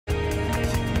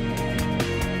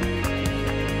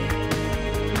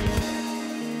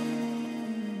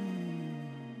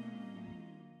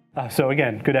So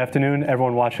again, good afternoon,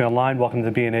 everyone watching online. Welcome to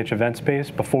the B&H event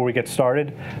space. Before we get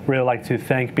started, really like to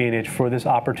thank B&H for this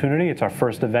opportunity. It's our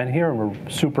first event here, and we're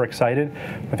super excited.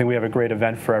 I think we have a great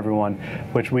event for everyone,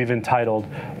 which we've entitled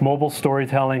Mobile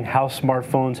Storytelling: How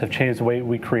Smartphones Have Changed the Way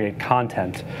We Create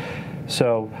Content.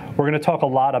 So we're going to talk a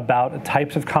lot about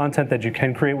types of content that you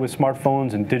can create with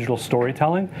smartphones and digital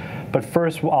storytelling. But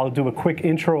first, I'll do a quick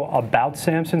intro about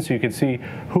Samson so you can see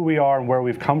who we are and where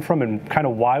we've come from and kind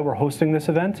of why we're hosting this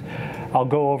event. I'll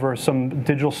go over some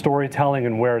digital storytelling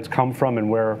and where it's come from and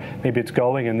where maybe it's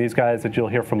going. And these guys that you'll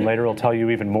hear from later will tell you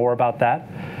even more about that.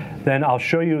 Then I'll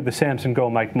show you the Samson Go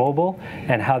Mic Mobile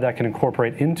and how that can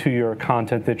incorporate into your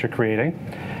content that you're creating.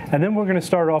 And then we're going to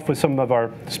start off with some of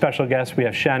our special guests. We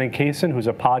have Shannon Cason, who's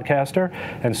a podcaster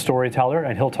and storyteller,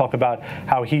 and he'll talk about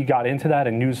how he got into that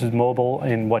and uses mobile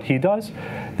in what he does.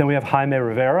 Then we have Jaime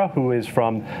Rivera, who is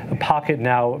from the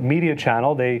Pocketnow media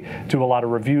channel. They do a lot of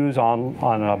reviews on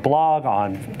a blog,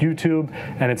 on YouTube,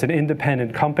 and it's an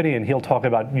independent company, and he'll talk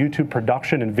about YouTube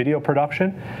production and video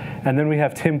production. And then we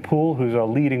have Tim Poole, who's a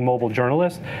leading mobile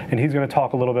journalist, and he's going to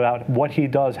talk a little bit about what he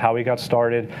does, how he got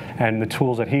started, and the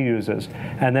tools that he uses.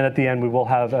 And then at the end, we will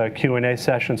have a Q&A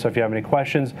session, so if you have any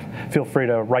questions, feel free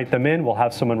to write them in. We'll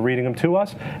have someone reading them to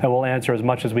us, and we'll answer as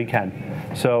much as we can.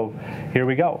 So here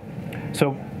we go.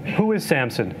 So who is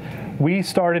Samson? We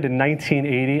started in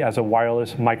 1980 as a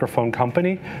wireless microphone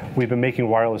company. We've been making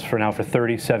wireless for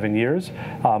 37 years,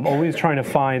 always trying to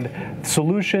find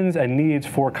solutions and needs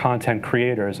for content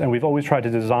creators. And we've always tried to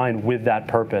design with that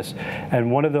purpose.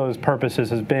 And one of those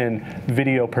purposes has been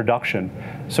video production.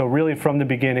 So really from the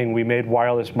beginning, we made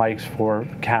wireless mics for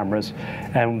cameras.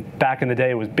 And back in the day,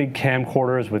 it was big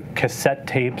camcorders with cassette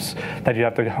tapes that you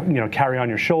have to carry on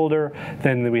your shoulder.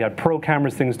 Then we had pro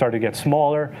cameras, things started to get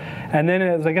smaller. And then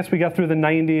as I guess we got through the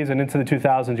 90s and into the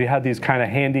 2000s, you had these kind of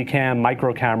handy cam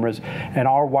micro cameras, and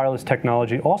our wireless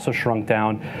technology also shrunk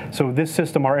down. So this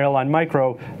system, our Airline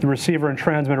Micro, the receiver and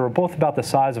transmitter were both about the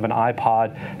size of an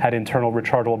iPod, had internal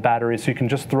rechargeable batteries, so you can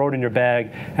just throw it in your bag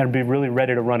and be really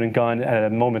ready to run and gun at a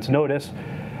moment's notice.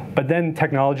 But then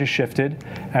technology shifted,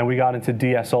 and we got into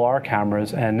DSLR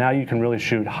cameras, and now you can really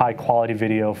shoot high-quality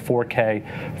video,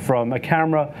 4K, from a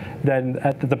camera. Then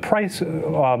at the price,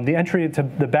 the entry to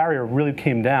the barrier really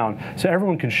came down, so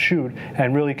everyone can shoot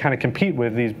and really kind of compete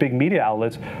with these big media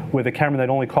outlets with a camera that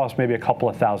only costs maybe a couple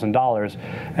of $1,000s.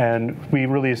 And we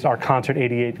released our Concert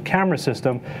 88 camera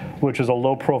system, which is a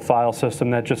low-profile system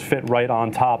that just fit right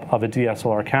on top of a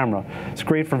DSLR camera. It's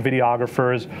great for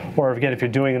videographers, or again, if you're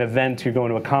doing an event, you're going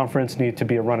to a conference, need to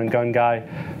be a run and gun guy,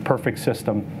 perfect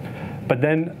system. But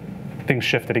then things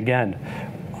shifted again.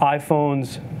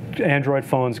 iPhones, Android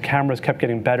phones, cameras kept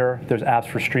getting better. There's apps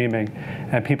for streaming,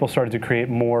 and people started to create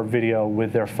more video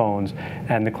with their phones.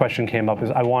 And the question came up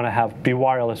is, I want to be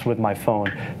wireless with my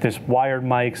phone. There's wired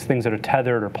mics, things that are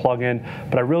tethered or plug-in,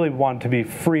 but I really want to be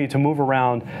free to move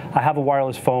around. I have a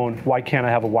wireless phone. Why can't I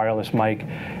have a wireless mic?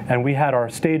 And we had our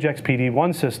Stage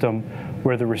XPD-1 system,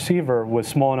 where the receiver was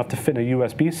small enough to fit in a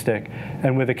USB stick,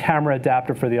 and with a camera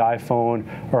adapter for the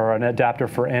iPhone or an adapter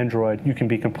for Android, you can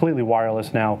be completely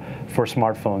wireless now for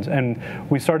smartphones. And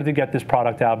we started to get this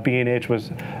product out. B&H was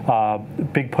a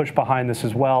big push behind this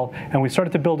as well, and we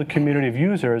started to build a community of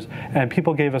users, and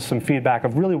people gave us some feedback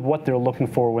of really what they're looking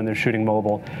for when they're shooting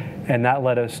mobile, and that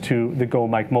led us to the Go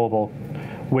Mic Mobile,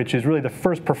 which is really the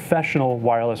first professional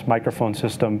wireless microphone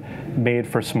system made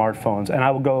for smartphones. And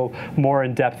I will go more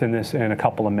in depth in this in a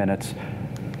couple of minutes.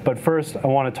 But first, I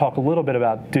want to talk a little bit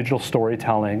about digital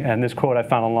storytelling, and this quote I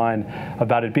found online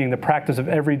about it being the practice of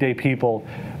everyday people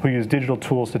who use digital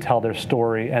tools to tell their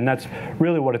story. And that's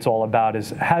really what it's all about,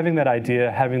 is having that idea,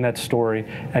 having that story,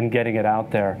 and getting it out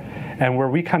there. And where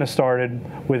we kind of started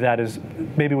with that is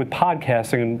maybe with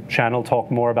podcasting, and Shannon will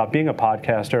talk more about being a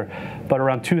podcaster, but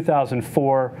around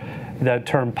 2004, that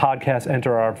term podcast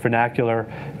entered our vernacular.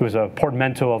 It was a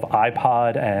portmanteau of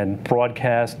iPod and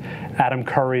broadcast. Adam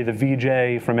Curry, the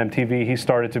VJ from MTV, he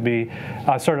started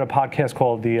a podcast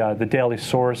called the Daily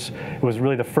Source. It was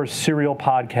really the first serial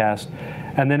podcast.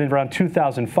 And then in around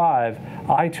 2005,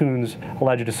 iTunes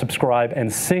allowed you to subscribe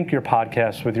and sync your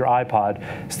podcasts with your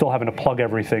iPod, still having to plug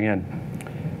everything in.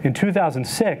 In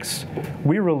 2006,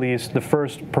 we released the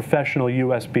first professional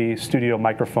USB studio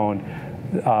microphone.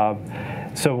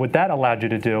 So what that allowed you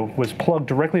to do was plug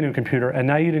directly into a computer, and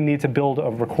now you didn't need to build a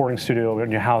recording studio in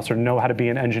your house or know how to be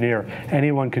an engineer.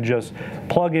 Anyone could just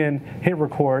plug in, hit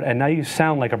record, and now you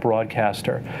sound like a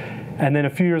broadcaster. And then a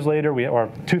few years later, or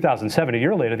 2007, a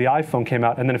year later, the iPhone came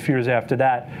out, and then a few years after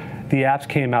that, the apps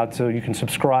came out so you can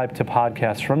subscribe to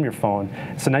podcasts from your phone.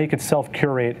 So now you could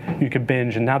self-curate, you could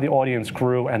binge, and now the audience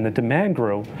grew and the demand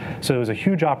grew. So it was a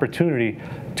huge opportunity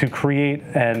to create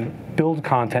and build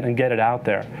content and get it out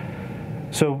there.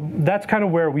 So that's kind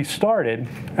of where we started,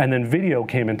 and then video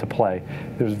came into play.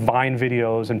 There's Vine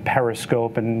videos and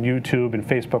Periscope and YouTube and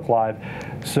Facebook Live.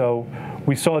 So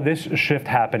we saw this shift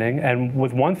happening, and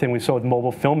with one thing we saw with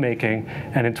mobile filmmaking,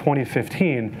 and in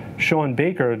 2015, Sean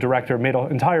Baker, a director, made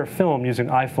an entire film using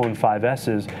iPhone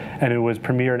 5Ss, and it was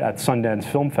premiered at Sundance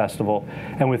Film Festival.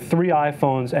 And with 3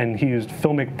 iPhones, and he used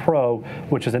Filmic Pro,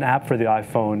 which is an app for the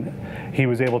iPhone, he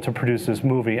was able to produce this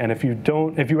movie. And if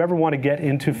you ever want to get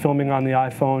into filming on the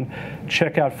iPhone,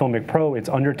 check out Filmic Pro. It's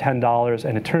under $10,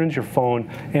 and it turns your phone,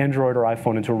 Android or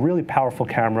iPhone, into a really powerful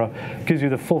camera. It gives you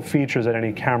the full features that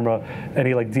any camera,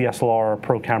 any like DSLR or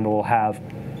Pro camera will have.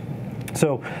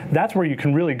 So that's where you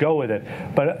can really go with it.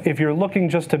 But if you're looking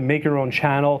just to make your own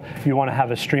channel, you want to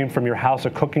have a stream from your house, a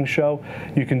cooking show,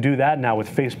 you can do that now with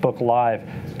Facebook Live.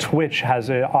 Twitch has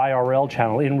an IRL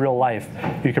channel in real life.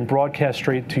 You can broadcast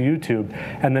straight to YouTube.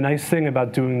 And the nice thing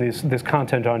about doing this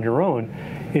content on your own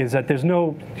is that there's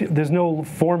no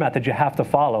format that you have to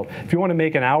follow. If you want to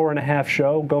make an hour-and-a-half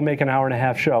show, go make an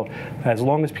hour-and-a-half show. As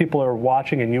long as people are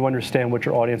watching and you understand what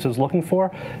your audience is looking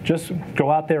for, just go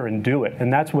out there and do it.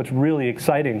 And that's what's really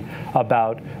exciting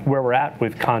about where we're at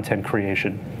with content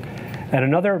creation. And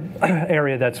another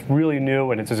area that's really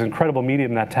new, and it's this incredible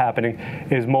medium that's happening,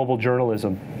 is mobile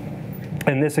journalism.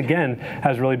 And this, again,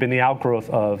 has really been the outgrowth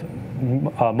of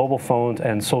mobile phones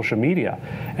and social media.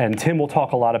 And Tim will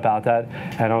talk a lot about that,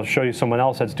 and I'll show you someone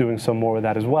else that's doing some more of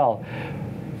that as well.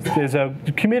 There's a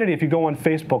community, if you go on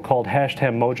Facebook, called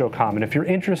 #MojoCom, and if you're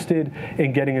interested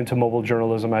in getting into mobile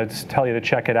journalism, I'd tell you to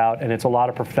check it out. And it's a lot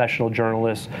of professional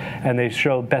journalists, and they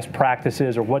show best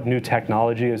practices or what new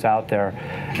technology is out there.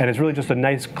 And it's really just a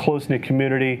nice, close-knit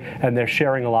community, and they're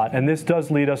sharing a lot. And this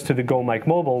does lead us to the Go Mic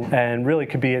Mobile, and really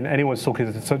could be in anyone's tool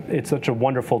because it's such a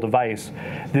wonderful device.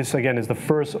 This, again, is the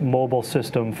first mobile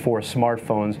system for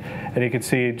smartphones. And you can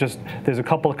see just there's a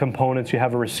couple of components. You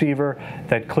have a receiver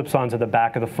that clips onto the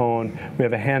back of the phone. We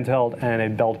have a handheld and a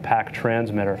belt pack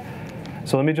transmitter.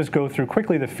 So let me just go through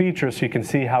quickly the features so you can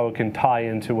see how it can tie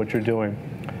into what you're doing.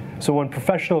 So on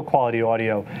professional quality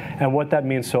audio, and what that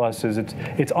means to us is it's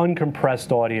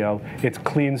uncompressed audio, it's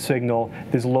clean signal,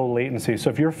 there's low latency. So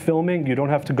if you're filming, you don't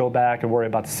have to go back and worry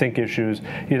about sync issues.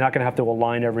 You're not going to have to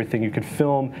align everything. You could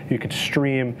film, you could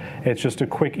stream. It's just a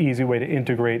quick, easy way to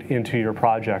integrate into your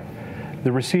project.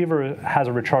 The receiver has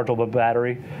a rechargeable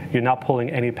battery. You're not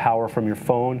pulling any power from your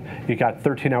phone. You got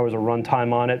 13 hours of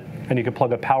runtime on it, and you can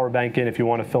plug a power bank in if you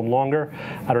want to film longer.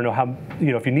 I don't know how,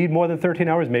 if you need more than 13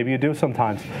 hours, maybe you do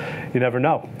sometimes. You never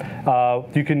know.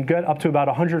 You can get up to about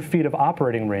 100 feet of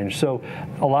operating range. So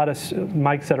a lot of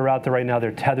mics that are out there right now,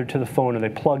 they're tethered to the phone and they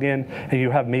plug in, and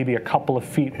you have maybe a couple of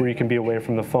feet where you can be away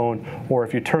from the phone. Or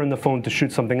if you turn the phone to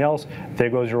shoot something else, there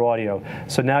goes your audio.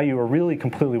 So now you are really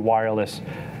completely wireless.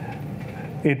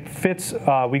 It fits,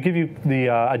 we give you the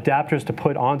adapters to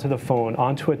put onto the phone,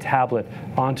 onto a tablet,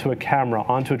 onto a camera,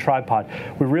 onto a tripod.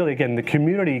 We really, again, the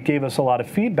community gave us a lot of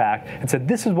feedback and said,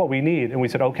 this is what we need. And we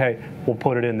said, okay, we'll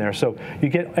put it in there. So you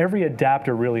get every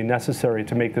adapter really necessary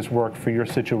to make this work for your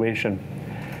situation.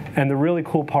 And the really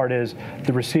cool part is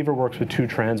the receiver works with 2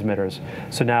 transmitters.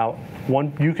 So now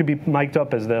you could be mic'd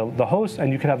up as the host,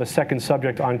 and you could have a second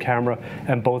subject on camera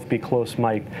and both be close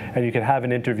mic'd. And you could have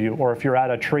an interview, or if you're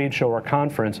at a trade show or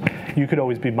conference, you could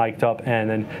always be mic'd up and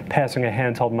then passing a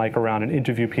handheld mic around and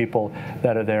interview people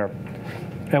that are there.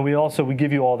 And we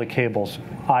give you all the cables,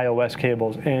 iOS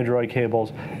cables, Android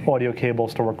cables, audio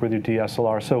cables to work with your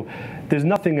DSLR. So there's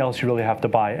nothing else you really have to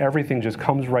buy. Everything just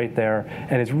comes right there,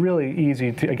 and it's really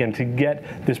easy to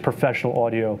get this professional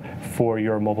audio for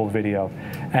your mobile video.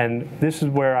 And this is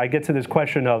where I get to this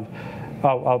question of,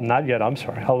 not yet, I'm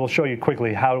sorry. I will show you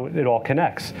quickly how it all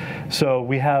connects. So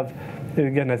we have,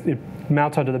 again, it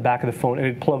mounts onto the back of the phone, and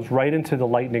it plugs right into the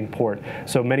lightning port.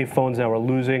 So many phones now are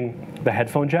losing the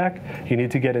headphone jack. You need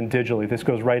to get in digitally. This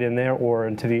goes right in there, or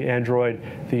into the Android,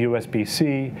 the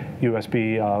USB-C,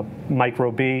 USB micro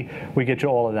B. We get you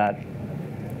all of that.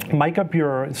 Mic up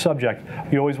your subject.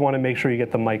 You always want to make sure you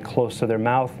get the mic close to their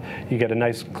mouth. You get a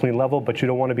nice clean level, but you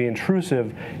don't want to be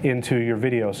intrusive into your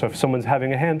video. So if someone's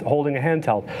holding a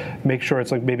handheld, make sure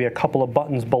it's like maybe a couple of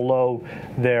buttons below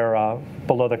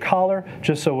below the collar,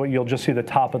 just so you'll just see the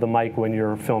top of the mic when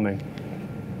you're filming.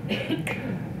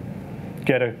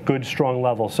 get a good strong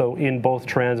level. So in both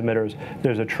transmitters,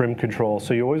 there's a trim control.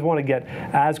 So you always want to get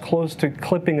as close to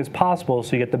clipping as possible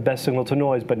so you get the best signal to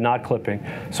noise, but not clipping.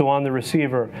 So on the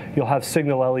receiver, you'll have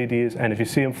signal LEDs, and if you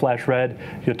see them flash red,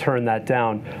 you'll turn that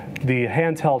down. The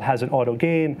handheld has an auto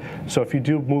gain, so if you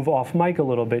do move off mic a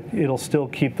little bit, it'll still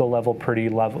keep the level pretty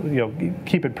level,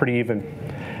 keep it pretty even.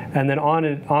 And then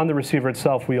on the receiver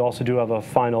itself, we also do have a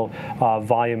final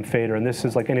volume fader, and this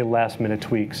is like any last-minute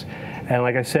tweaks. And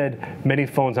like I said, many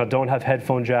phones now don't have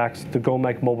headphone jacks. The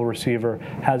GoMic mobile receiver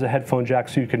has a headphone jack,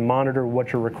 so you can monitor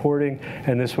what you're recording,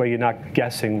 and this way you're not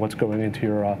guessing what's going into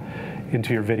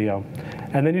your video.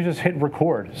 And then you just hit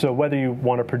record. So whether you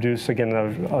want to produce, again,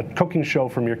 a cooking show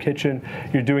from your kitchen,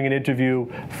 you're doing an interview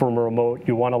from a remote,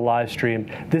 you want to live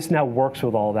stream, this now works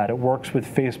with all that. It works with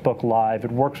Facebook Live,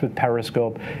 it works with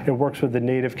Periscope, it works with the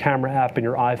native camera app in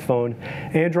your iPhone.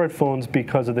 Android phones,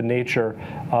 because of the nature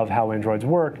of how Androids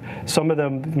work, some of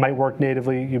them might work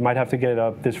natively. You might have to get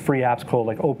there's free apps called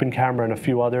like Open Camera and a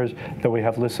few others that we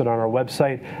have listed on our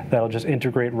website that'll just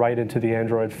integrate right into the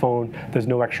Android phone. There's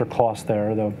no extra cost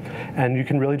there, though. And you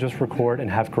can really just record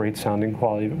and have great sounding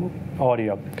quality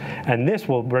audio. And this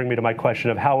will bring me to my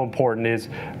question of how important is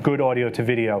good audio to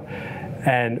video.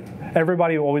 And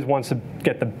everybody always wants to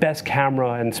get the best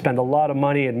camera and spend a lot of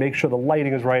money and make sure the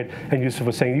lighting is right. And Yusuf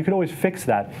was saying, you can always fix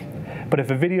that. But if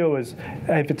a video if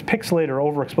it's pixelated or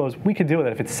overexposed, we can deal with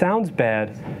it. If it sounds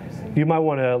bad, you might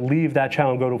want to leave that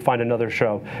channel and go to find another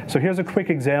show. So here's a quick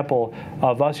example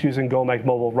of us using GoMic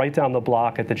Mobile right down the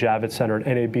block at the Javits Center at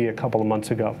NAB a couple of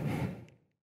months ago.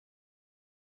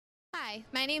 Hi,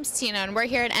 my name's Tina, and we're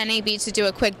here at NAB to do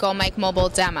a quick GoMic Mobile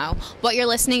demo. What you're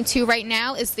listening to right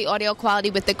now is the audio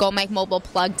quality with the GoMic Mobile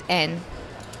plugged in.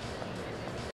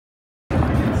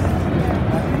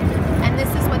 And this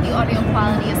is what the audio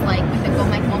quality is like with the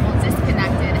GoMic Mobile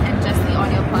disconnected and just the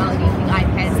audio quality of the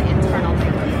iPad's internal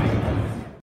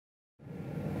microphone.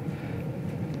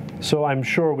 So I'm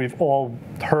sure we've all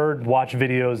watched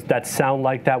videos that sound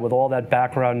like that with all that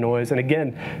background noise. And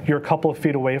again, you're a couple of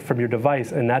feet away from your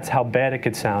device, and that's how bad it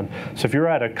could sound. So if you're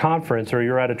at a conference or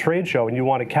you're at a trade show and you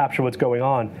want to capture what's going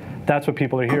on, that's what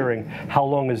people are hearing. How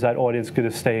long is that audience going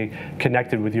to stay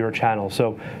connected with your channel?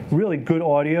 So really good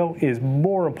audio is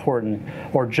more important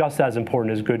or just as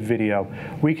important as good video.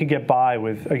 We can get by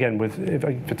with, again,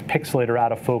 if it's pixelated or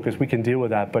out of focus, we can deal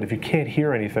with that. But if you can't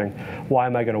hear anything, why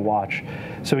am I going to watch?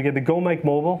 So again, the GoMic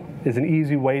Mobile is an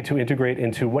easy way to integrate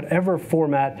into whatever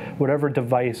format, whatever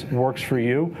device works for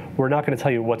you. We're not going to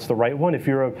tell you what's the right one. If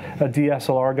you're a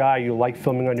DSLR guy, you like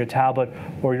filming on your tablet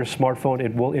or your smartphone,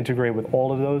 it will integrate with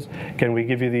all of those. Again, we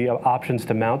give you the options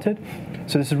to mount it.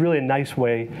 So this is really a nice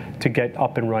way to get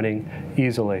up and running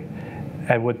easily.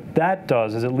 And what that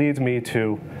does is it leads me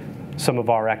to some of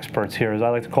our experts here, as I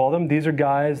like to call them. These are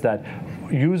guys that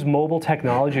use mobile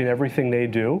technology in everything they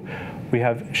do. We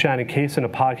have Shannon Cason, a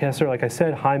podcaster, like I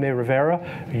said, Jaime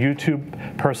Rivera,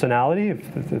 YouTube personality,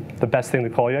 the best thing to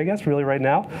call you, I guess, really right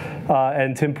now,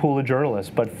 and Tim Pool, a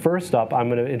journalist. But first up, I'm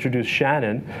going to introduce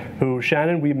Shannon,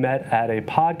 Shannon we met at a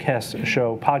podcast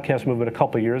show, Podcast Movement, a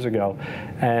couple years ago.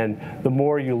 And the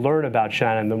more you learn about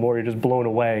Shannon, the more you're just blown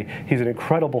away. He's an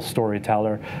incredible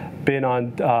storyteller, been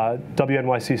on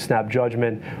WNYC Snap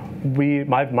Judgment.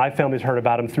 My family's heard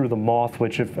about him through The Moth,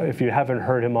 which if you haven't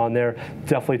heard him on there,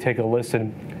 definitely take a listen.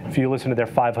 If you listen to their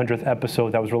 500th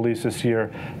episode that was released this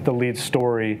year, the lead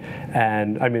story,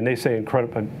 and I mean, they say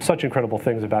such incredible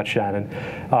things about Shannon.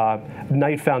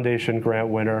 Knight Foundation grant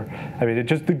winner. I mean,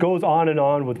 it goes on and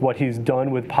on with what he's done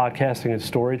with podcasting and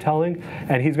storytelling.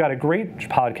 And he's got a great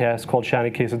podcast called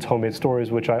Shannon Cason's Homemade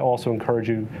Stories, which I also encourage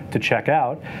you to check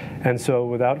out. And so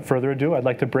without further ado, I'd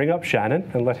like to bring up Shannon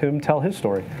and let him tell his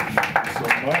story. Thank you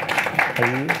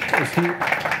so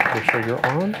much. Make sure you're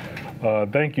on.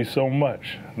 Thank you so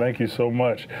much. Thank you so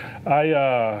much.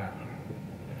 I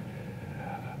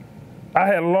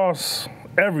had lost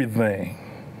everything.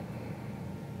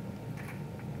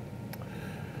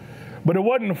 But it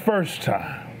wasn't the first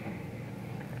time.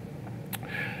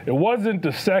 It wasn't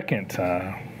the second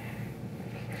time.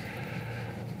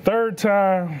 Third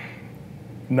time?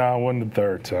 No, it wasn't the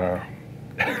third time.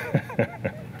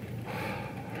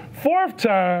 Fourth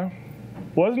time?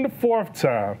 Wasn't the fourth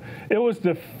time. It was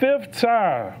the fifth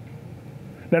time.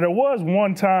 Now, there was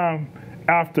one time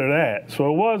after that,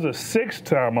 so it was a sixth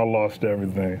time I lost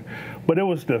everything. But it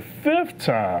was the fifth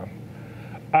time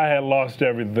I had lost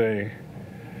everything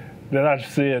that I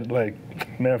said, like,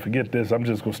 man, forget this. I'm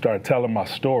just going to start telling my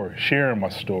story, sharing my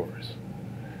stories.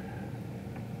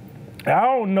 I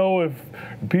don't know if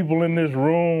people in this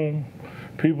room,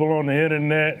 people on the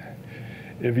internet,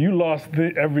 if you lost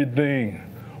everything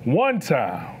one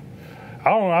time,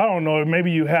 I don't know,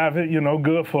 maybe you have it,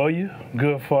 good for you,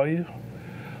 good for you.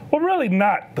 Well, really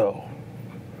not, though.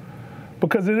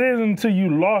 Because it isn't until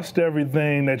you lost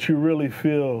everything that you really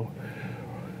feel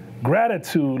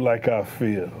gratitude like I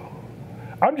feel.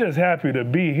 I'm just happy to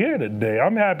be here today.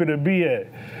 I'm happy to be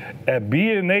at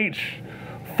B&H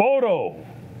Photo.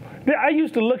 Yeah, I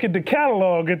used to look at the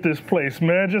catalog at this place,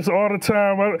 man, just all the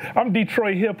time. I'm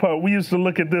Detroit hip hop. We used to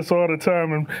look at this all the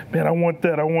time, and man, I want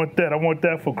that, I want that, I want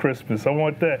that for Christmas, I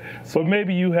want that. So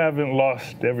maybe you haven't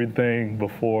lost everything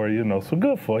before, so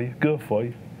good for you, good for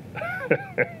you.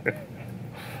 It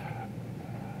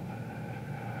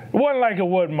wasn't like it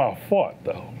wasn't my fault,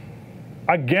 though.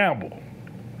 I gambled.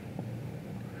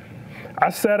 I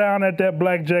sat down at that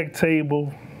blackjack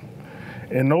table,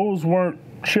 and those weren't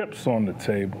chips on the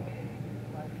table.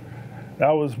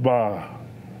 That was my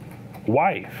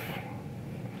wife,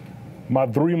 my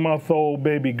 3-month-old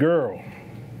baby girl,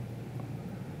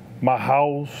 my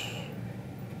house,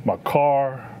 my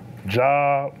car,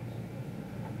 job,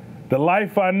 the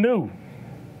life I knew.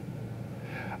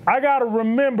 I gotta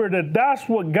remember that that's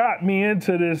what got me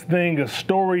into this thing of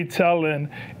storytelling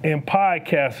and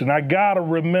podcasting. I gotta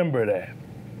remember that.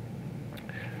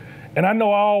 And I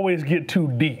know I always get too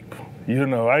deep.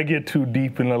 I get too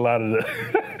deep in a lot of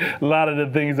the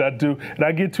things I do. And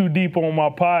I get too deep on my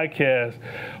podcast,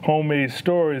 Homemade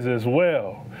Stories, as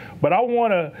well. But I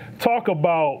want to talk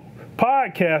about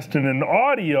podcasting and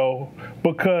audio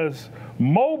because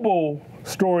mobile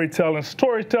storytelling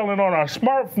on our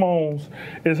smartphones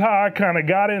is how I kind of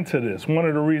got into this. One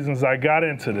of the reasons I got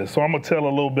into this. So I'm going to tell a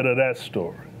little bit of that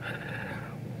story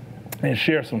and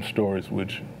share some stories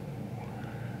with you.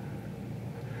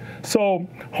 So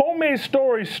Homemade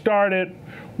Stories started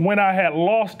when I had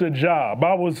lost a job.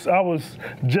 I was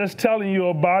just telling you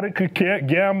about it,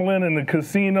 gambling in the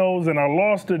casinos, and I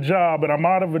lost a job, and I'm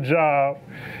out of a job,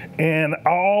 and I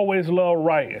always loved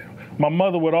writing. My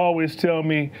mother would always tell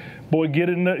me, boy,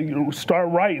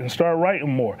 start writing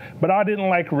more. But I didn't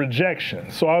like rejection,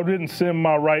 so I didn't send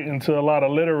my writing to a lot of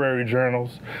literary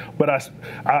journals. But I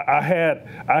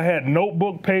had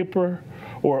notebook paper,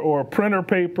 or printer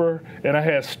paper, and I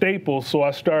had staples, so I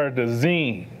started a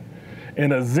zine.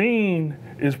 And a zine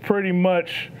is pretty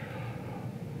much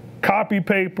copy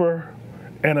paper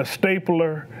and a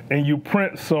stapler, and you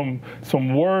print some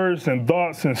words and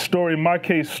thoughts and in my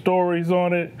case, stories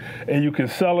on it, and you can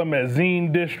sell them at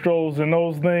zine distros and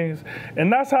those things.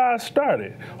 And that's how I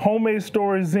started. Homemade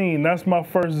Stories Zine, that's my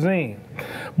first zine.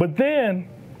 But then,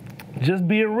 just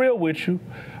being real with you,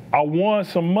 I won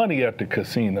some money at the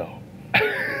casino.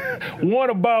 Won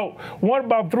about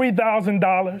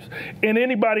 $3,000. And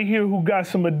anybody here who got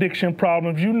some addiction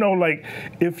problems, like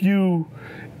if you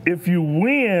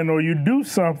win or you do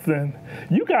something,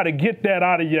 you got to get that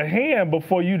out of your hand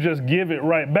before you just give it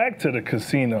right back to the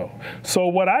casino. So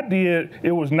what I did,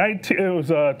 it was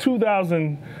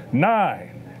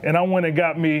 2009, and I went and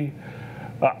got me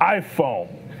an iPhone.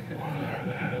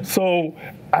 So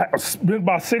I spent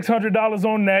about $600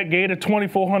 on that, gave the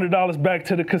 $2,400 back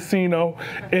to the casino,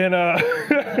 and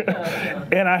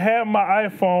and I had my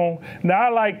iPhone. Now I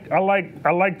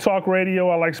like talk radio,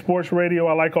 I like sports radio,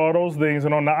 I like all those things.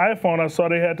 And on the iPhone, I saw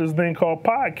they had this thing called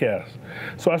podcast.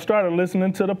 So I started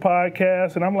listening to the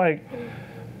podcast, and I'm like,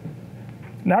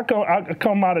 now I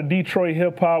come out of Detroit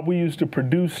hip hop. We used to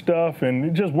produce stuff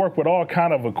and just work with all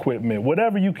kind of equipment,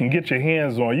 whatever you can get your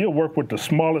hands on. You'll work with the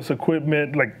smallest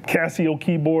equipment, like Casio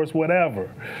keyboards, whatever.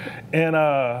 And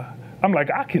I'm like,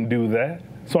 I can do that.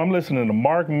 So I'm listening to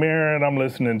Mark Maron. I'm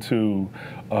listening to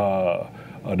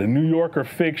the New Yorker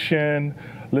Fiction.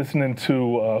 Listening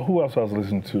to who else I was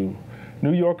listening to?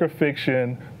 New Yorker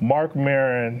Fiction, Mark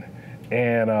Maron,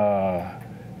 and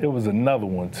it was another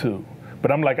one too.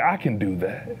 But I'm like, I can do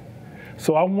that.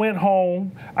 So I went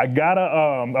home. I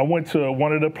went to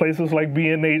one of the places like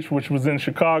B&H, which was in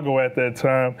Chicago at that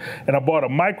time, and I bought a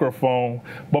microphone,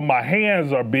 but my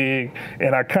hands are big,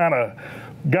 and I kind of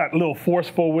got a little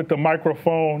forceful with the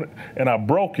microphone, and I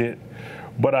broke it.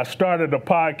 But I started a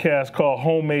podcast called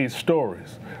Homemade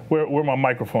Stories. Where my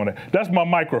microphone at? That's my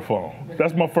microphone.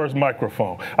 That's my first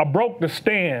microphone. I broke the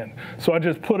stand, so I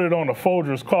just put it on a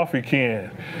Folgers coffee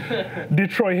can.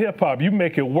 Detroit hip hop, you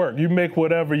make it work. You make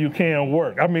whatever you can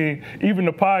work. I mean, even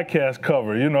the podcast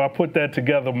cover, I put that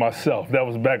together myself. That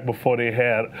was back before they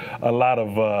had a lot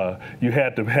of, you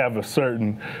had to have a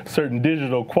certain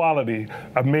digital quality.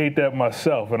 I made that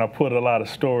myself, and I put a lot of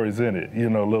stories in it,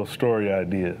 little story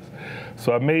ideas.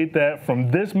 So I made that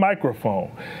from this microphone.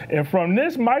 And from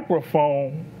this microphone,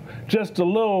 just a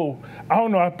little, I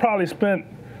don't know, I probably spent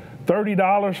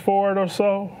 $30 for it or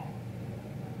so.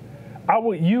 I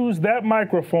would use that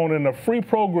microphone in a free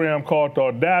program called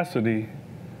Audacity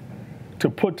to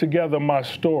put together my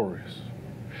stories.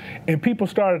 And people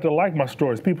started to like my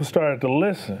stories. People started to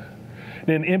listen.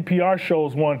 Then NPR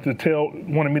shows wanted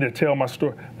me to tell my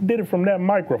story. I did it from that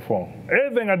microphone.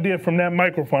 Everything I did from that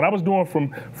microphone, I was doing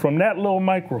from that little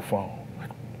microphone.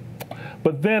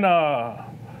 But then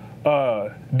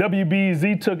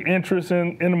WBZ took interest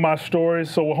in my stories,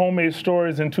 so Homemade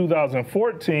Stories in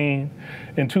 2014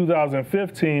 and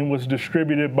 2015 was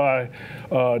distributed by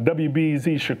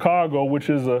WBZ Chicago, which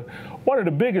is one of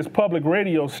the biggest public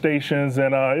radio stations,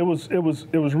 and it was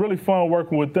really fun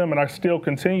working with them, and I still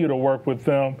continue to work with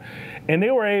them. And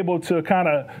they were able to kind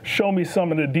of show me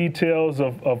some of the details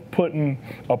of putting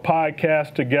a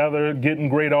podcast together, getting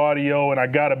great audio, and I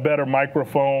got a better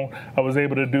microphone. I was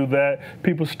able to do that.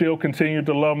 People still continued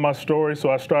to love my story, so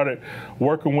I started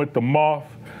working with The Moth.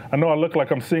 I know I look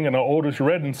like I'm singing an Otis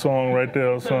Redding song right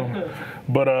there or something,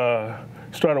 but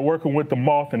started working with The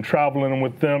Moth and traveling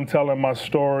with them, telling my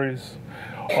stories.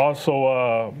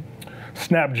 Also,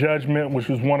 Snap Judgment, which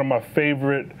was one of my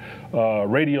favorite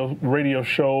radio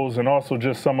shows, and also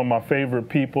just some of my favorite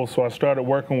people. So I started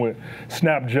working with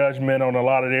Snap Judgment on a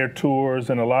lot of their tours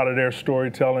and a lot of their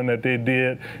storytelling that they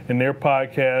did in their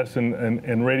podcast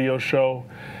and radio show.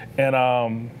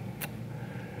 And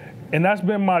that's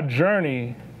been my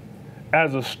journey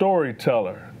as a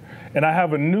storyteller. And I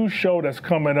have a new show that's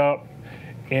coming up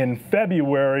in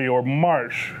February or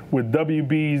March with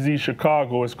WBZ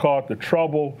Chicago. It's called The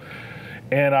Trouble.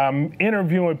 And I'm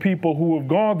interviewing people who have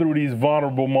gone through these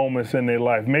vulnerable moments in their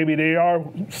life. Maybe they are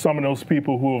some of those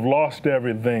people who have lost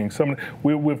everything.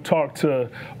 We've talked to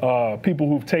people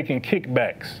who've taken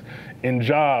kickbacks in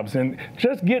jobs, and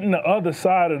just getting the other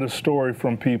side of the story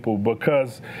from people,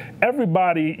 because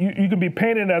everybody, you can be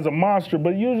painted as a monster,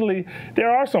 but usually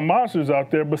there are some monsters out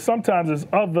there, but sometimes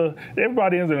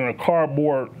everybody ends up in a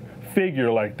cardboard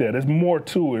figure like that. There's more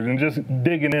to it, and just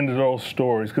digging into those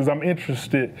stories, because I'm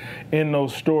interested in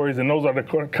those stories, and those are the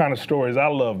kind of stories I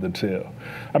love to tell.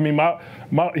 I mean,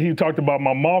 he talked about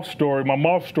my moth story. My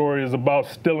moth story is about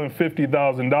stealing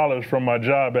 $50,000 from my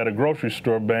job at a grocery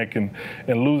store bank and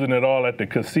losing it all at the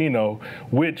casino,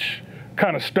 which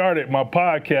kind of started my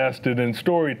podcasting and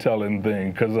storytelling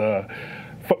thing, because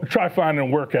try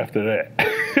finding work after that.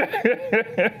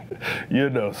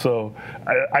 So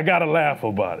I got to laugh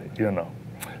about it,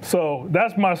 So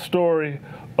that's my story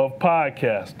of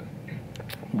podcasting.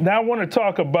 Now I want to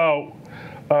talk about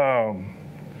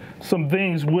some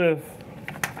things with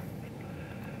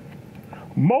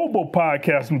mobile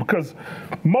podcasting, because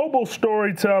mobile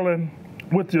storytelling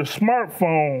with your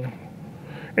smartphone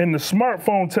and the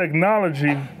smartphone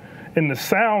technology and the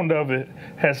sound of it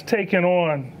has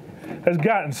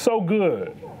gotten so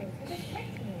good.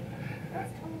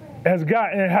 Has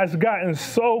gotten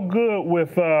so good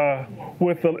with a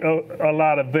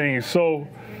lot of things. So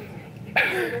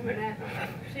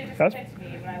that's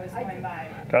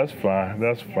fine.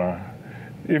 That's fine.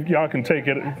 If y'all can take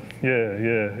it,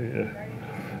 yeah.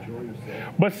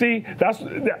 But see,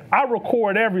 I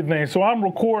record everything. So I'm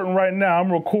recording right now.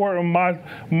 I'm recording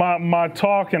my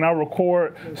talk, and I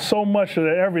record so much of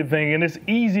everything, and it's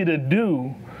easy to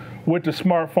do with the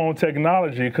smartphone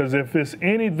technology, because if it's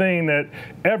anything that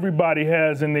everybody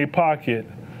has in their pocket,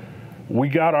 we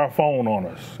got our phone on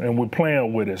us and we're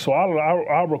playing with it. So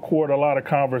I record a lot of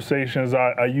conversations.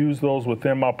 I use those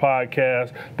within my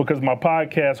podcast, because my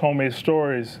podcast, Homemade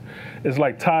Stories, is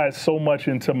like tied so much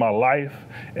into my life,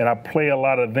 and I play a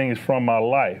lot of things from my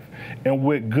life. And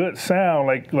with good sound,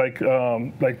 like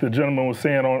the gentleman was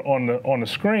saying on the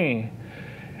screen,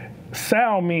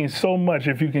 sound means so much.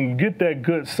 If you can get that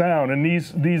good sound, and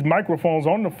these microphones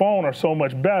on the phone are so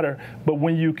much better, but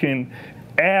when you can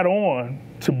add on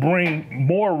to bring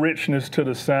more richness to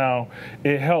the sound,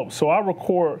 it helps. So I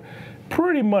record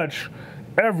pretty much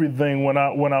everything when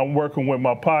I'm working with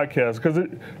my podcast, because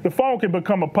the phone can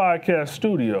become a podcast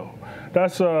studio.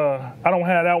 That's I don't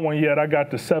have that one yet. I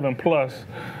got the 7 Plus.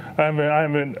 I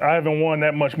haven't won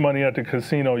that much money at the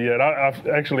casino yet.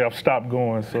 I've stopped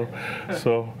going. So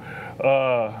So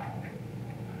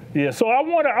I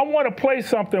want to play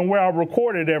something where I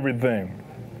recorded everything.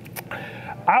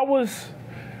 I was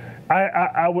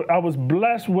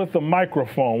blessed with a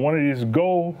microphone, one of these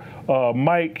Go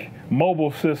mic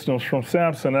mobile systems from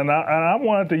Samson, and I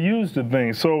wanted to use the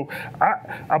thing. So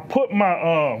I put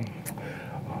my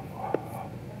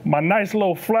nice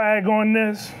little flag on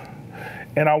this,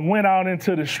 and I went out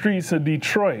into the streets of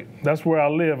Detroit. That's where I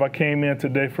live. I came in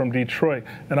today from Detroit,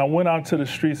 and I went out to the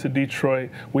streets of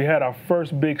Detroit. We had our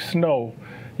first big snow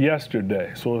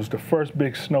yesterday, so it was the first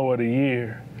big snow of the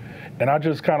year. And I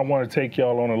just kind of want to take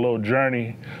y'all on a little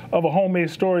journey of a Homemade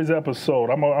Stories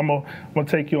episode. I'm gonna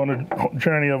take you on a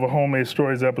journey of a Homemade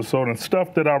Stories episode and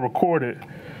stuff that I recorded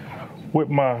with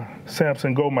my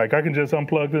Samson Go mic. I can just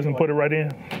unplug this and put it right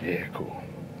in? Yeah, cool.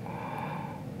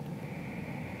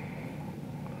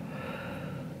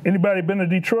 Anybody been to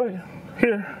Detroit?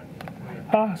 Here?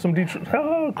 Some Detroit.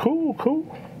 Oh, cool,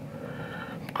 cool.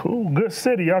 Cool, good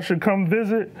city. Y'all should come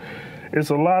visit. It's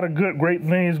a lot of great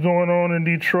things going on in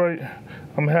Detroit.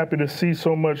 I'm happy to see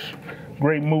so much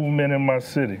great movement in my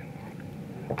city.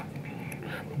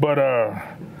 But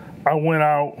I went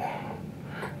out,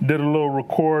 did a little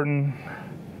recording,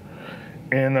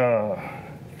 and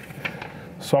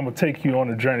so I'm gonna take you on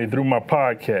a journey through my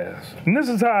podcast. And this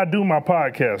is how I do my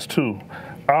podcast too.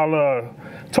 I'll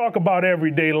talk about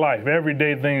everyday life,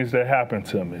 everyday things that happen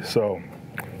to me. So,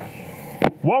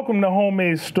 welcome to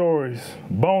Homemade Stories,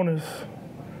 bonus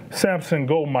Samson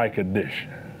Go Mic edition.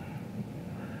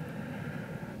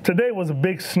 Today was a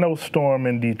big snowstorm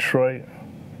in Detroit.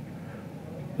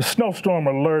 The snowstorm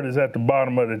alert is at the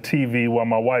bottom of the TV while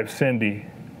my wife Cindy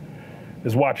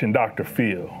is watching Dr.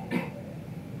 Phil.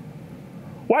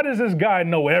 Why does this guy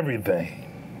know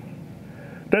everything?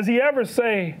 Does he ever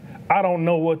say, I don't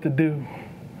know what to do?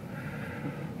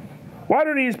 Why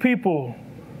do these people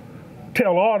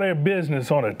tell all their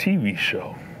business on a TV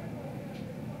show?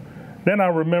 Then I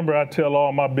remember I tell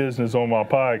all my business on my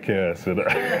podcast.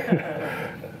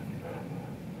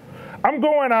 I'm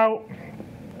going out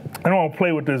and I'm gonna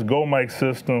play with this Go Mic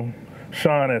system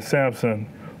Sean and Samson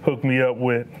hooked me up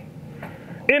with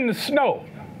in the snow.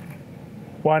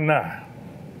 Why not?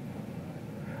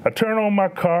 I turn on my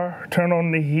car, turn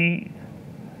on the heat,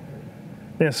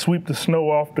 then sweep the snow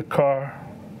off the car,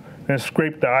 then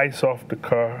scrape the ice off the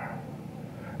car.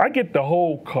 I get the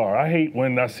whole car. I hate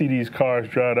when I see these cars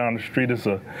drive down the street. It's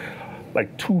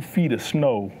like 2 feet of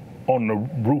snow on the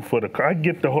roof of the car. I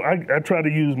get the whole. I try to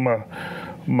use my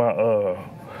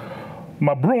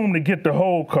broom to get the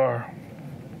whole car.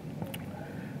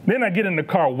 Then I get in the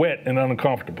car wet and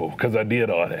uncomfortable because I did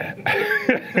all that.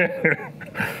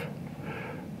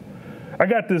 I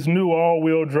got this new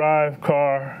all-wheel drive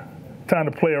car. Time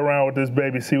to play around with this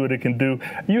baby, see what it can do.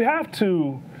 You have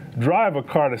to drive a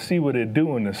car to see what it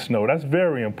do in the snow. That's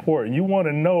very important. You want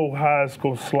to know how it's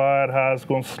going to slide, how it's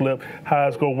going to slip, how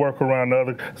it's going to work around the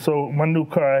other. So my new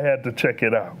car, I had to check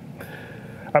it out.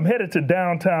 I'm headed to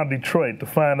downtown Detroit to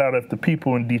find out if the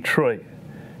people in Detroit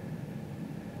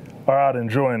are out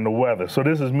enjoying the weather. So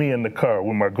this is me in the car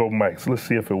with my Go Mics. Let's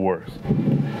see if it works.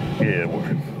 Yeah, it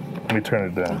works. Let me turn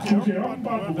it down. Okay, I'm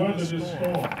about to weather this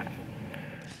storm.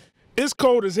 It's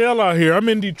cold as hell out here. I'm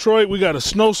in Detroit. We got a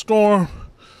snowstorm.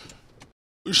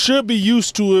 We should be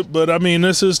used to it, but I mean,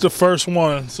 this is the first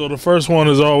one. So the first one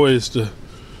is always the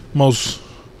most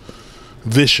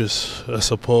vicious, I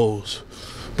suppose,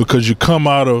 because you come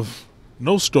out of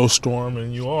no snowstorm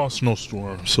and you are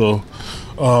snowstorm. So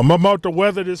I'm about to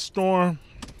weather this storm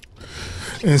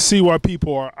and see why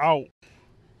people are out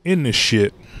in this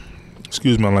shit.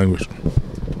 Excuse my language.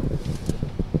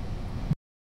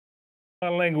 My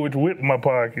language with my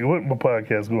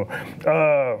podcast going.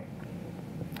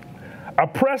 I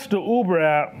pressed the Uber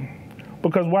app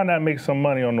because why not make some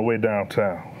money on the way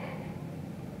downtown?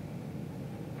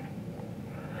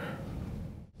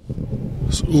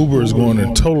 This Uber is going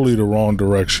in totally the wrong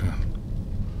direction.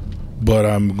 But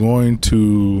I'm going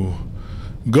to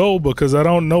go because I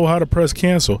don't know how to press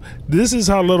cancel. This is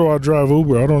how little I drive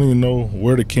Uber. I don't even know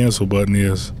where the cancel button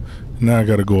is. Now I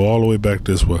got to go all the way back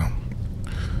this way.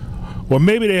 Well,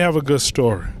 maybe they have a good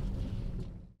story.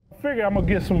 I figure I'm gonna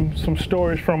get some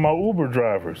stories from my Uber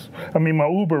drivers. My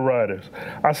Uber riders.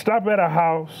 I stop at a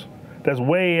house that's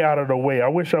way out of the way. I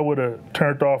wish I would have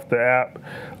turned off the app,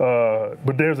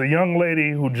 but there's a young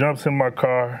lady who jumps in my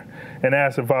car and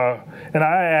asks I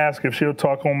ask if she'll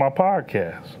talk on my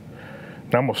podcast.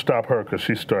 Now I'm gonna stop her because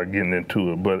she started getting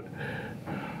into it, but.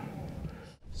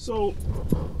 So,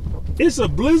 it's a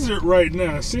blizzard right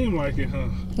now. It seems like it, huh?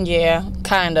 Yeah,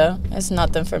 kinda. It's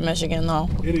nothing for Michigan, though.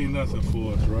 It ain't nothing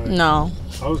for us, right? No.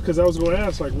 I was going to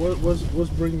ask, like, what's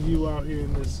bringing you out here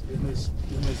in this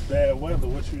bad weather?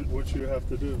 What you have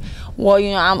to do? Well,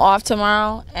 I'm off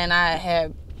tomorrow, and I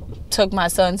had took my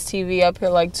son's TV up here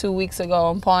like 2 weeks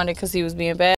ago and pawned it because he was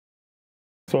being bad.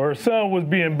 So her son was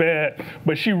being bad,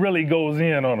 but she really goes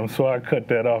in on him, so I cut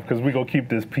that off because we're going to keep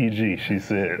this PG, she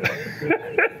said.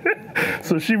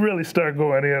 So she really started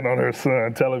going in on her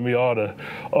son, telling me all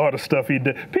the stuff he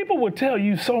did. People would tell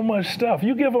you so much stuff.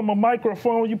 You give them a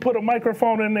microphone, you put a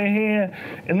microphone in their hand,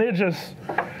 and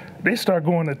they start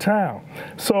going to town.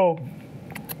 So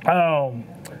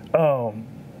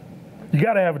You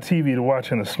got to have a TV to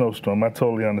watch in a snowstorm. I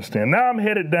totally understand. Now I'm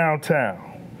headed downtown.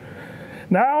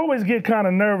 Now, I always get kind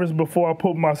of nervous before I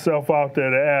put myself out there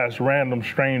to ask random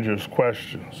strangers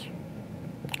questions.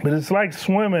 But it's like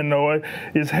swimming, though.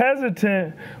 It's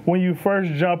hesitant when you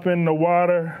first jump in the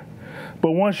water,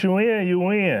 but once you're in,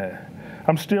 you're in.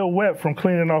 I'm still wet from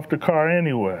cleaning off the car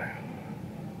anyway.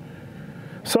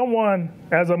 Someone,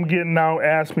 as I'm getting out,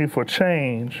 asked me for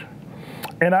change,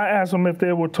 and I asked them if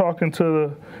they were talking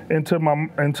into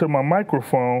my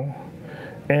microphone,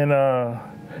 and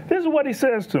this is what he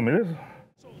says to me.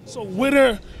 So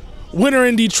winter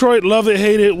in Detroit, love it,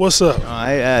 hate it. What's up?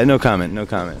 No comment. No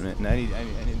comment. I need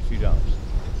a few dollars.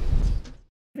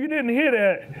 If you didn't hear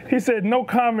that, he said, no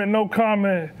comment, no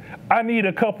comment. I need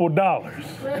a couple dollars.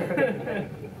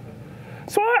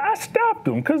 So I stopped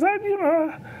him because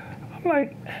I'm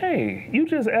like, hey, you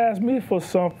just asked me for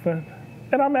something,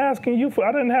 and I'm asking you for.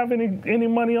 I didn't have any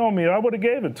money on me. I would have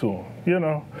gave it to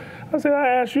him. I said, I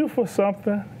asked you for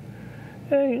something.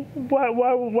 Hey,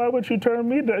 why would you turn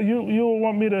me down? You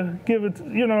want me to give it,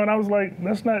 And I was like,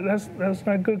 that's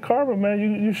not good karma, man.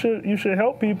 You should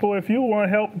help people if you want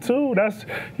help too.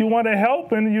 You want to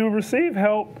help and you receive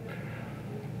help.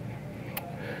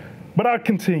 But I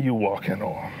continue walking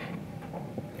on.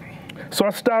 So I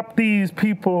stopped these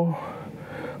people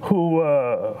who.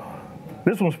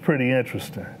 This one's pretty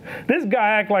interesting. This guy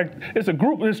act like it's a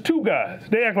group. There's two guys.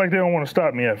 They act like they don't want to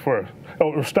stop me at first,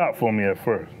 or stop for me at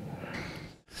first.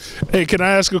 Hey, can I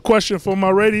ask a question for my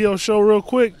radio show real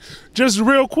quick? Just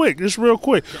real quick.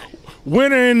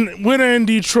 Winter in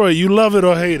Detroit, you love it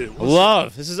or hate it?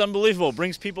 Love. This is unbelievable.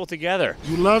 Brings people together.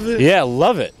 You love it? Yeah,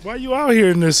 love it. Why you out here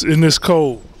in this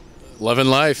cold? Loving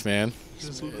life, man.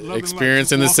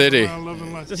 Experience in the city.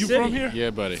 You from here? Yeah,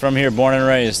 buddy. From here, born and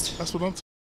raised. That's what I'm talking.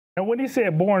 And when he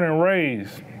said born and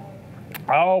raised,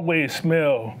 I always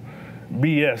smell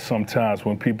BS sometimes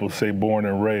when people say born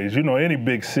and raised. Any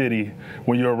big city,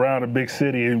 when you're around a big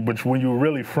city, but when you're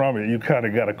really from it, you kind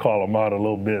of got to call them out a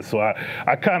little bit. So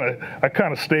I kind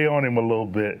of stay on him a little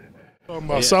bit. Talking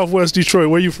about Southwest Detroit.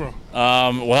 Where you from?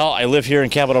 Well, I live here in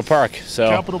Capitol Park. So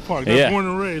Capitol Park. That's born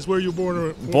and raised. Where are you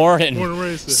born and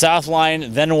raised? South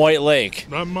Line, then White Lake.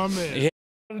 Not my man. Yeah.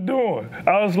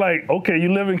 I was like, okay,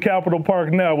 you live in Capitol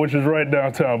Park now, which is right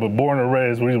downtown, but born and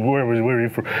raised, where are you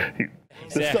from?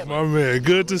 Exactly. My man,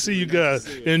 good to see you guys.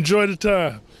 Enjoy the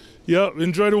time. Yep,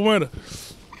 enjoy the winter.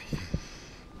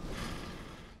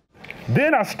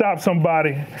 Then I stopped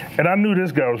somebody, and I knew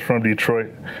this guy was from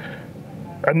Detroit.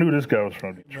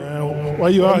 Man, why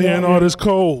you out here in all this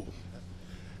cold?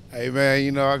 Hey,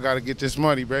 man, I got to get this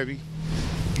money, baby.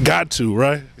 Got to,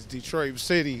 right? It's Detroit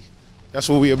City. That's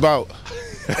what we about.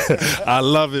 I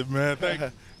love it, man. Thank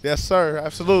you. Yes, sir.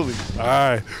 Absolutely. All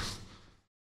right.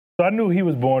 I knew he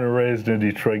was born and raised in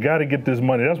Detroit. Got to get this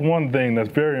money. That's one thing that's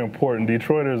very important.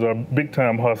 Detroiters are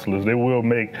big-time hustlers. They will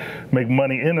make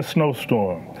money in a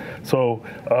snowstorm. So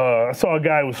I saw a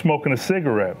guy who was smoking a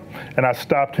cigarette, and I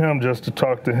stopped him just to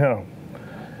talk to him.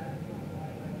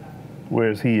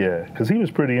 Where's he at? Because he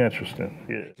was pretty interesting.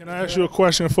 Yeah. Can I ask you a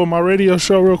question for my radio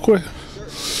show real quick?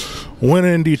 Winter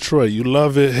in Detroit, you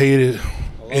love it, hate it,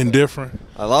 indifferent?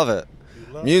 I love it.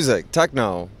 Music,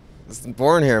 techno. It's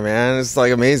born here, man. It's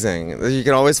like amazing. You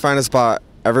can always find a spot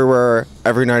everywhere,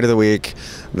 every night of the week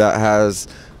that has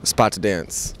a spot to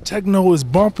dance. Techno is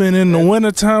bumping in the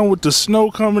wintertime with the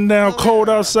snow coming down, cold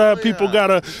outside. People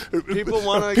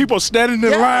standing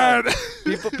in line.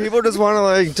 People just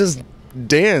want to just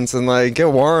dance and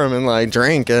get warm and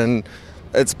drink, and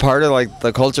it's part of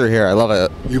the culture here. I love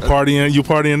it. You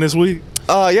partying this week?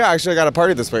 Yeah, actually I got a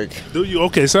party this week. Do you?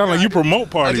 Okay, sound like you promote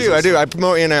parties. I do. I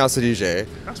promote and I also DJ.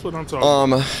 That's what I'm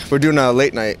talking about. We're doing a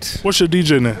late night. What's your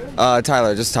DJ name?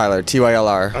 Tyler, just Tyler,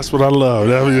 Tyler. That's what I love.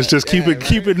 That was just keep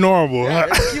it normal. Yeah,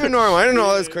 keep it normal. I don't know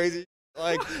all this crazy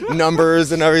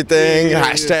numbers and everything,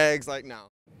 hashtags, no.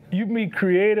 You meet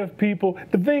creative people.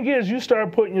 The thing is, you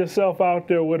start putting yourself out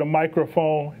there with a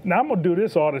microphone. Now, I'm going to do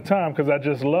this all the time because I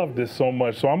just love this so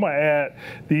much. So I'm going to add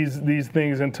these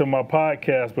things into my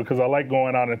podcast because I like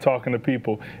going out and talking to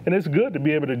people. And it's good to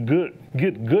be able to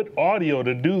get good audio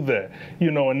to do that,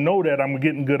 and know that I'm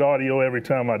getting good audio every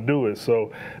time I do it.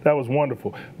 So that was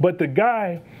wonderful. But the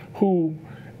guy who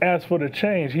asked for the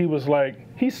change,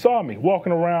 he saw me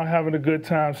walking around having a good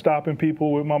time, stopping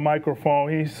people with my microphone.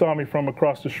 He saw me from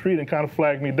across the street and kind of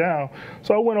flagged me down.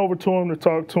 So I went over to him to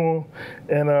talk to him,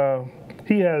 and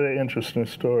he had an interesting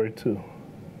story too.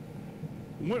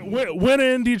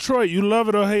 Winter in Detroit, you love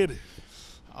it or hate it?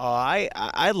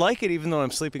 I like it even though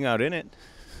I'm sleeping out in it.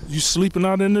 You sleeping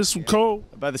out in this cold?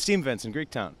 By the steam vents in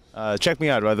Greektown. Check me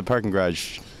out by the parking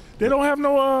garage. They don't have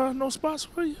no spots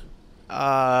for you?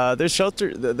 There's shelter.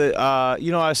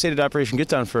 You know, I stayed at Operation Get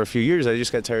Down for a few years. I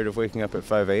just got tired of waking up at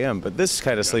 5 a.m. But this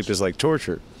kind of sleep is like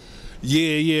torture.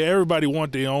 Yeah. Everybody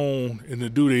want their own and to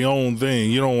do their own thing.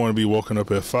 You don't want to be woken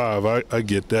up at 5. I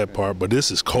get that part, but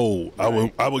this is cold.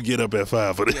 Right. I would get up at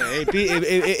 5 for this. Yeah,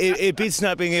 it beats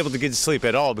not being able to get to sleep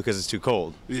at all because it's too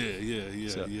cold.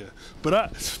 Yeah.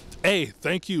 But hey,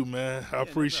 thank you, man. I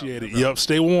appreciate it. Yep,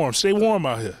 stay warm. Stay warm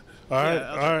out here. All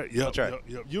right. Yep, I'll try.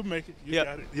 Yep. You'll make it. You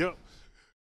got it. Yep.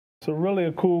 So really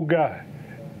a cool guy.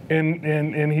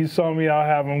 And he saw me out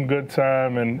having a good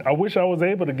time, and I wish I was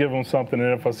able to give him something,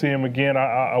 and if I see him again,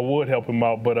 I would help him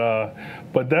out.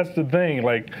 But that's the thing,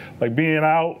 like being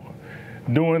out,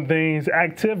 doing things,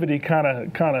 activity kind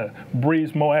of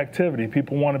breeds more activity.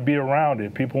 People want to be around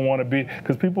it. People want to be,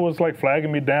 because people was like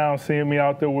flagging me down, seeing me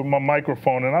out there with my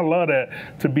microphone, and I love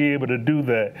that, to be able to do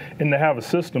that and to have a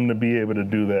system to be able to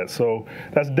do that. So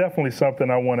that's definitely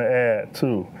something I want to add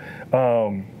too.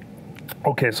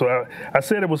 Okay, so I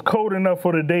said it was cold enough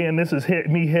for the day, and this is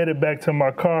me headed back to my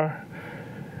car.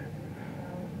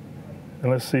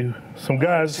 And let's see, some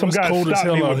guys cold as stopped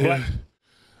me hell out with here.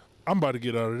 I'm about to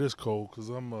get out of this cold because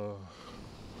I'm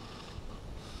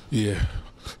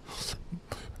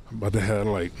about to have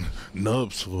like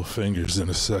nubs full of fingers in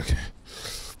a second.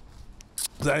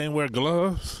 I ain't wear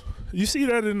gloves. You see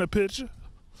that in the picture?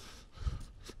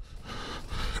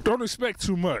 Don't expect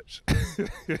too much.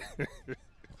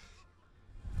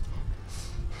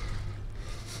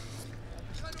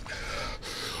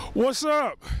 What's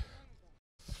up?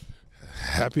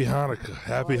 Happy Hanukkah.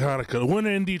 Happy Hanukkah. The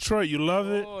winter in Detroit, you love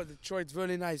it? Oh, Detroit's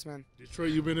really nice, man.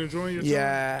 Detroit, you been enjoying your time?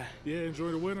 Yeah. Yeah,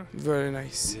 enjoy the winter? Very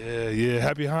nice. Yeah.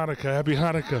 Happy Hanukkah. Happy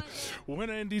Hanukkah.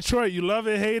 Winter in Detroit, you love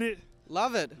it, hate it?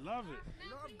 Love it. Love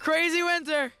it. Crazy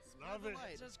winter. Love it.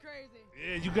 It's just crazy.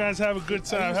 Yeah, you guys have a good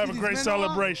time. Have a great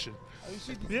celebration.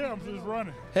 Yeah, I'm just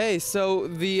running. Hey, so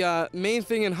the main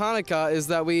thing in Hanukkah is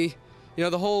that we, you know,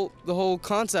 the whole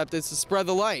concept is to spread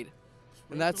the light.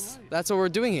 And that's what we're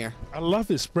doing here. I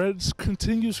love it.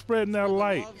 Continue spreading that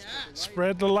light.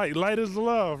 Spread the light. Light is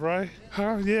love, right?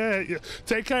 Huh? Yeah.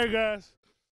 Take care, guys.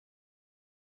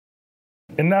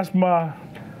 And that's my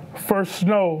first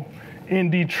snow in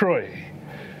Detroit.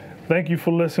 Thank you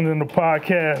for listening to the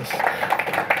podcast,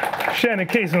 Shannon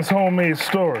Cason's Homemade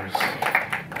Stories.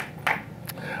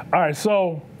 All right,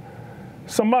 so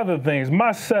some other things.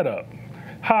 My setup,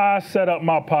 how I set up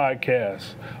my podcast.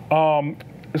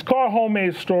 It's called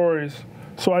Homemade Stories,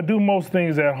 so I do most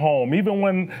things at home. Even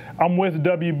when I'm with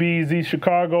WBZ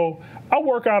Chicago, I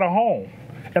work out of home,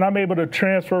 and I'm able to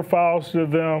transfer files to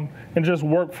them and just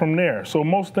work from there. So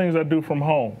most things I do from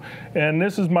home. And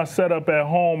this is my setup at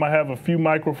home. I have a few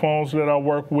microphones that I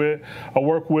work with. I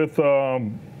work with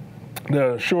the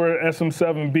Shure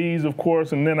SM7Bs, of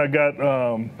course, and then I got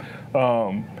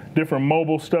different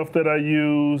mobile stuff that I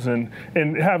use, and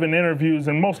having interviews,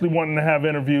 and mostly wanting to have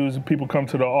interviews. People come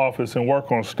to the office and work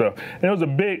on stuff. And it was a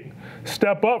big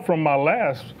step up from my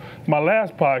last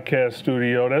podcast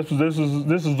studio. This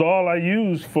is all I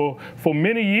used for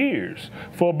many years,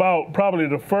 for about probably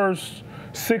the first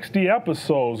 60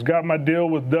 episodes. Got my deal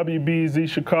with WBZ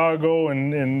Chicago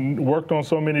and worked on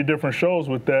so many different shows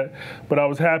with that. But I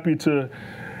was happy to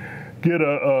get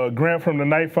a grant from the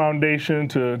Knight Foundation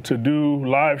to do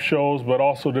live shows, but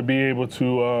also to be able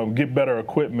to get better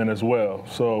equipment as well.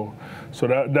 So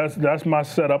that's my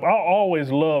setup. I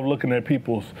always love looking at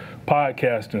people's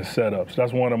podcasting setups.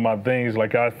 That's one of my things.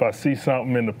 Like if I see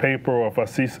something in the paper, or if I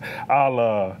see,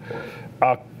 I'll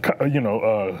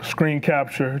screen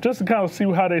capture just to kind of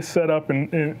see how they set up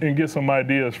and get some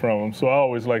ideas from them. So I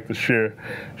always like to share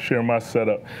my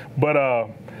setup. But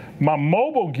my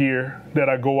mobile gear that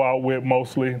I go out with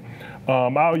mostly,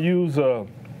 I use a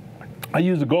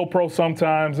GoPro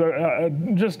sometimes,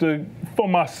 for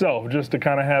myself, just to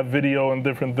kind of have video and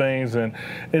different things. And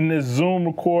in this Zoom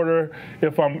recorder,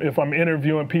 if I'm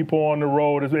interviewing people on the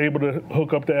road, is able to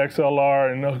hook up the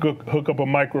XLR and hook up a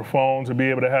microphone to be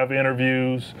able to have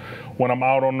interviews when I'm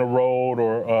out on the road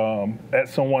or at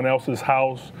someone else's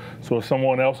house. So it's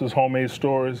someone else's homemade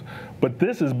stories. But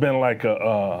this has been like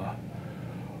a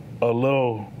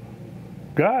little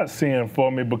godsend for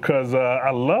me, because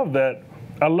I love that.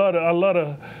 I love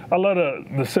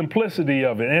the simplicity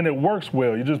of it, and it works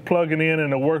well. You just plug it in,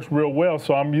 and it works real well.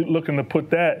 So I'm looking to put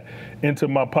that into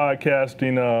my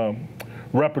podcasting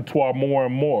repertoire more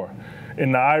and more.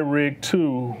 And the iRig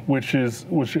 2, which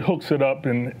hooks it up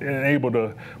and able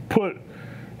to put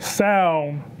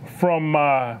sound from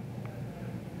my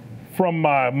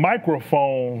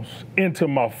microphones into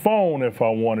my phone if I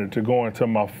wanted to go into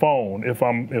my phone, if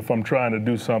I'm trying to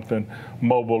do something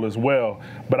mobile as well.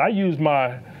 But I use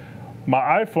my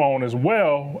my iPhone as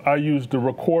well, I use the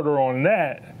recorder on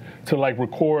that to like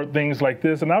record things like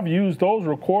this. And I've used those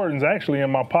recordings actually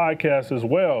in my podcast as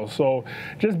well. So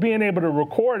just being able to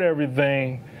record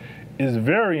everything is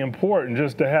very important,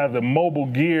 just to have the mobile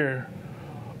gear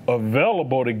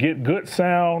available to get good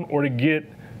sound or to get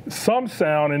some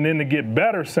sound and then to get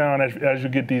better sound as you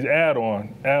get these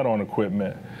add-on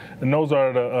equipment. And those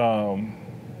are the,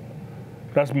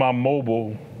 that's my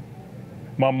mobile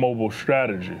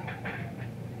strategy.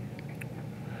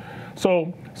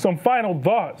 So some final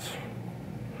thoughts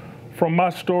from my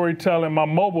storytelling, my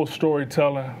mobile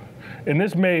storytelling, and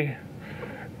this may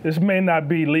not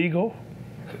be legal.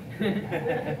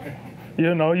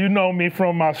 You know me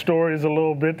from my stories a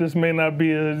little bit. This may not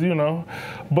be as,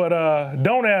 but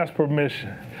don't ask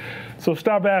permission. So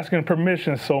stop asking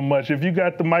permission so much. If you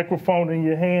got the microphone in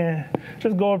your hand,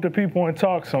 just go up to people and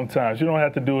talk sometimes. You don't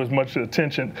have to do as much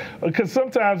attention. Because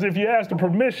sometimes if you ask the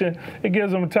permission, it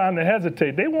gives them time to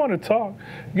hesitate. They want to talk.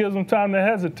 It gives them time to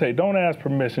hesitate. Don't ask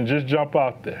permission. Just jump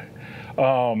out there.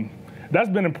 That's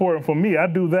been important for me. I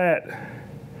do that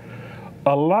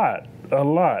a lot,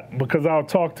 because I'll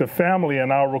talk to family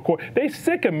and I'll record. They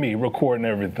sick of me recording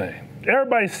everything.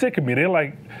 Everybody's sick of me. They're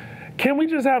like, can we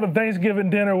just have a Thanksgiving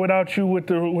dinner without you with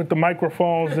the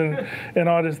microphones and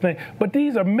all this thing? But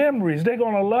these are memories. They're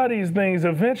gonna love these things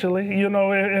eventually,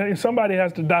 and somebody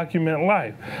has to document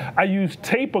life. I use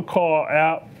Tape-A-Call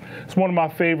app. It's one of my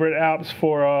favorite apps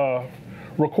for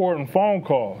recording phone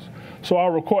calls. So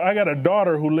I got a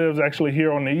daughter who lives actually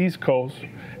here on the East Coast,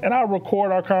 and I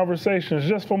record our conversations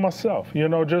just for myself,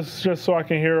 just so I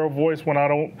can hear her voice when I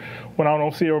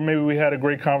don't see her. Or maybe we had a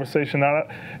great conversation.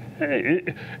 Hey,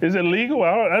 is it legal?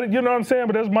 You know what I'm saying?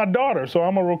 But that's my daughter, so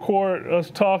I'm gonna record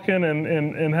us talking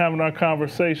and having our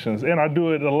conversations. And I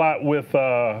do it a lot with,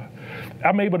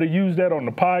 I'm able to use that on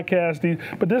the podcast,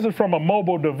 but this is from a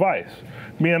mobile device,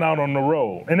 being out on the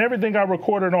road. And everything I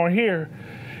recorded on here,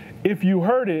 if you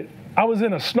heard it, I was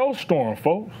in a snowstorm,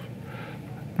 folks.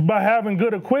 By having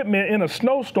good equipment in a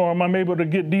snowstorm, I'm able to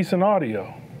get decent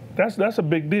audio. That's a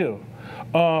big deal.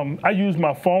 I use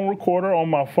my phone recorder on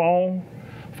my phone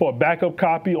for a backup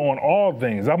copy on all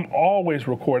things. I'm always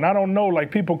recording. I don't know, like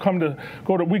people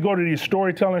we go to these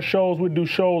storytelling shows, we do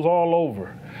shows all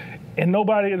over. And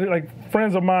nobody, like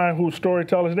friends of mine who's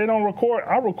storytellers, they don't record.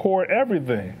 I record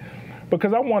everything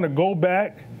because I want to go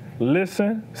back,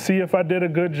 listen, see if I did a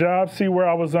good job, see where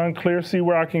I was unclear, see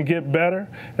where I can get better.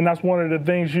 And that's one of the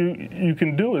things you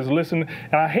can do is listen.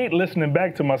 And I hate listening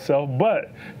back to myself,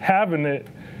 but having it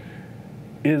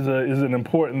is an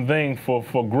important thing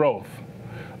for growth.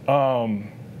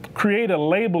 Create a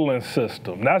labeling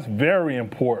system. That's very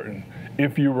important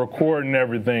if you're recording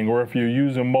everything or if you're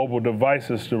using mobile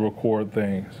devices to record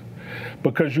things,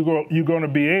 because you're going to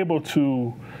be able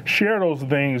to share those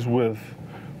things with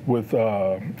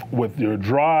your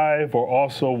Drive or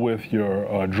also with your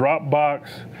Dropbox.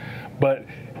 But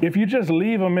if you just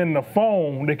leave them in the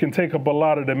phone, they can take up a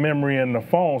lot of the memory in the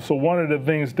phone. So one of the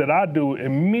things that I do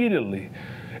immediately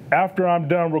after I'm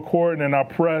done recording and I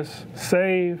press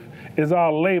save is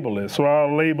I'll label it. So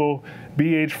I'll label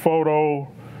BH Photo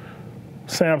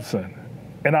Samson.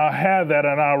 And I'll have that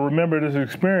and I'll remember this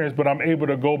experience, but I'm able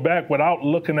to go back without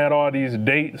looking at all these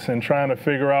dates and trying to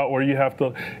figure out where you have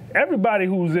to. Everybody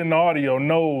who's in the audio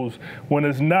knows when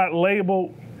it's not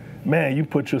labeled, man, you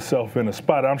put yourself in a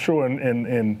spot. I'm sure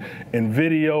in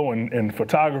video and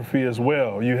photography as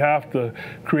well, you have to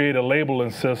create a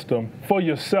labeling system for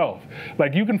yourself.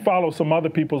 Like you can follow some other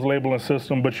people's labeling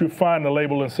system, but you find the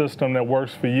labeling system that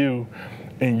works for you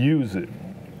and use it.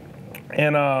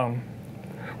 And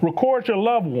record your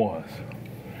loved ones.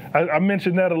 I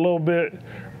mentioned that a little bit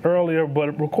earlier,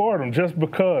 but record them just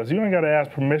because. You ain't got to ask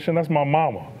permission. That's my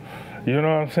mama. You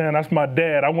know what I'm saying? That's my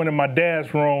dad. I went in my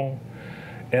dad's room.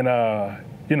 And,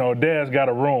 dad's got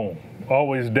a room.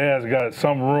 Always dad's got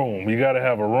some room. You got to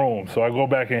have a room. So I go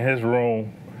back in his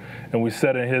room, and we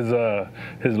sat in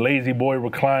his lazy boy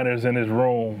recliners in his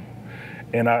room.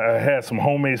 And I had some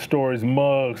Homemade Stories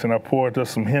mugs, and I poured us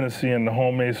some Hennessy in the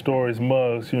Homemade Stories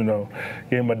mugs,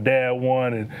 Gave my dad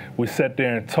one, and we sat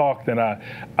there and talked, and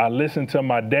I listened to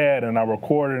my dad, and I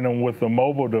recorded them with a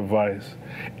mobile device.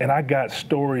 And I got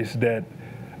stories that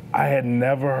I had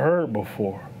never heard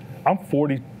before. I'm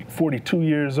 42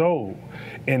 years old,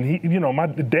 and my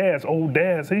old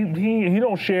dads, he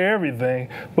don't share everything,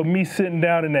 but me sitting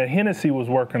down and that Hennessy was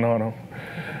working on him,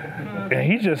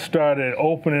 and he just started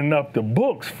opening up the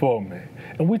books for me,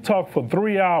 and we talked for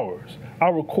 3 hours. I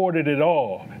recorded it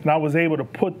all, and I was able to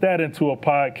put that into a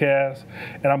podcast,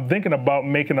 and I'm thinking about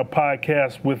making a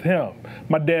podcast with him.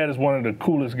 My dad is one of the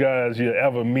coolest guys you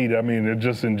ever meet. I mean,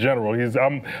 just in general,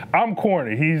 I'm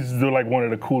corny. He's like one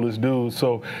of the coolest dudes.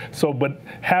 But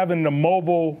having the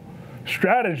mobile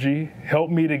strategy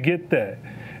helped me to get that,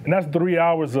 and that's 3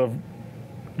 hours of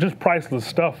just priceless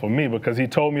stuff for me, because he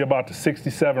told me about the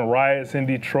 '67 riots in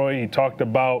Detroit. He talked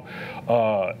about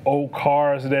old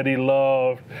cars that he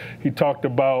loved. He talked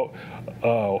about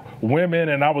women,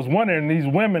 and I was wondering, these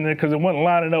women, because it wasn't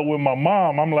lining up with my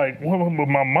mom. I'm like, well, with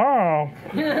my mom?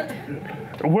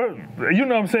 What, you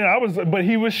know what I'm saying? But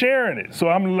he was sharing it. So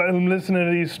I'm listening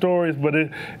to these stories, but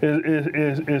it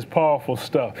is powerful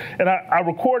stuff. And I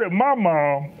recorded my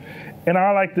mom, and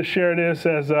I like to share this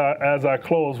as I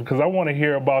close, because I want to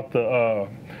hear about the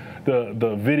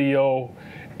video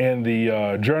and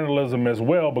the journalism as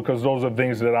well, because those are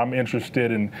things that I'm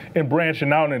interested in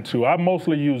branching out into. I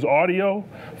mostly use audio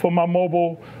for my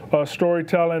mobile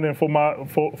storytelling and for my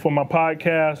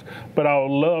podcast, but I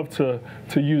would love to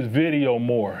use video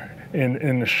more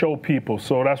and to show people.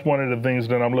 So that's one of the things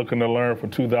that I'm looking to learn for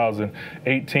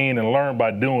 2018, and learn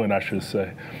by doing, I should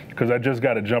say, because I just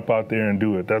got to jump out there and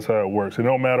do it. That's how it works. It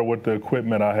don't matter what the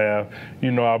equipment I have,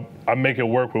 you know, I make it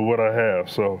work with what I have.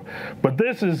 So, but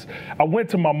I went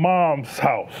to my mom's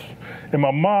house, and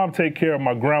my mom take care of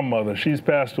my grandmother. She's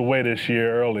passed away this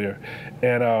year earlier,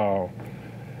 and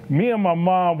me and my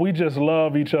mom, we just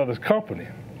love each other's company.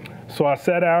 So I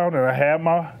sat down and I had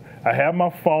my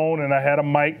phone, and I had a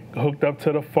mic hooked up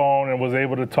to the phone, and was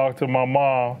able to talk to my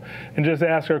mom and just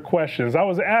ask her questions. I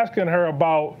was asking her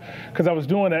about, because I was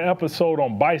doing an episode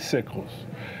on bicycles,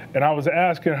 and I was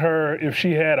asking her if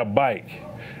she had a bike.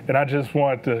 And I just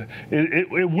wanted to,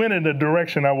 it went in the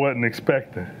direction I wasn't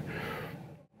expecting.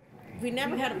 We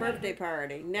never had a birthday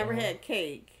party, never had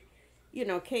cake. You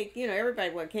know, cake, you know, everybody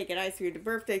wanted cake and ice cream. The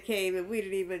birthday came, and we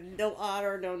didn't even, no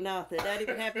honor, no nothing. Not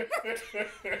even happy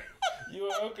birthday. You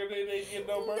and Uncle, they didn't get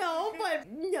no birthday?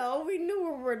 No, we knew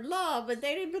we were in love, but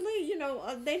they didn't believe, you know,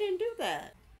 they didn't do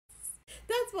that.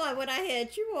 That's why when I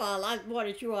had you all, I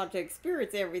wanted you all to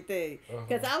experience everything.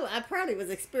 Because I probably was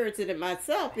experiencing it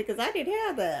myself, because I didn't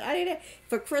have that.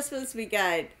 For Christmas, we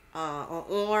got an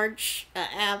orange, an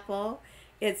apple,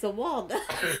 and some walnut.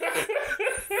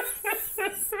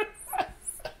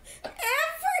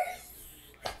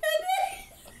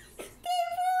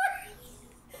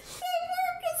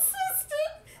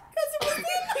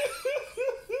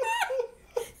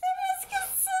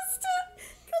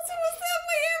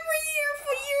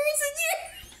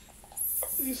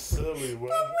 Silly, bro.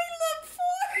 But we look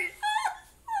forward.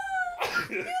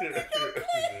 You think I'm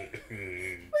playing?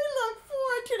 We look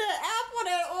forward to the apple,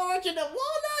 that orange, and the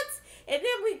walnuts, and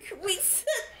then we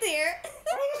sit there.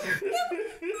 It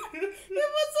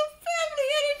was a family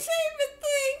entertainment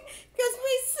thing, because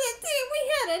we sit there. We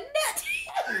had a nut.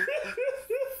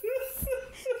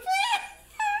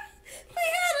 We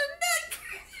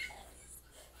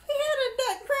had a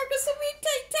nutcracker, so we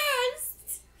take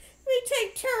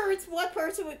turns. One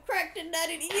person would crack the nut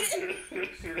and eat it. And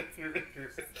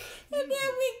then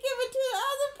we give it to the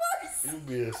other person. You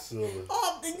being silly.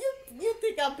 Oh, you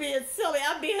think I'm being silly.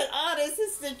 I'm being honest.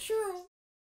 It's the truth.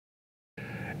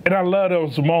 And I love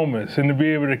those moments, and to be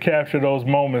able to capture those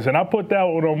moments. And I put that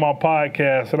one on my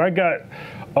podcast, and I got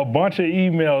a bunch of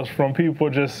emails from people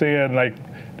just saying, like,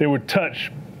 they were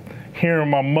touched hearing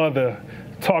my mother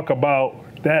talk about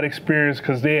that experience,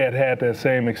 because they had that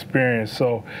same experience.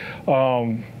 So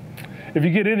if you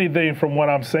get anything from what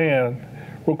I'm saying,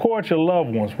 record your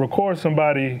loved ones, record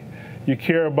somebody you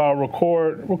care about,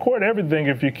 record everything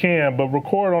if you can, but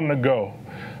record on the go,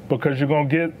 because you're going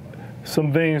to get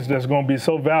some things that's going to be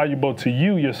so valuable to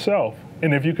you yourself.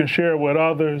 And if you can share it with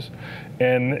others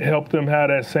and help them have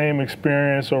that same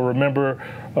experience, or remember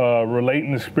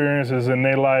relating experiences in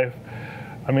their life,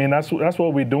 I mean, that's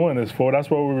what we're doing this for.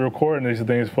 That's what we're recording these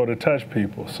things for, to touch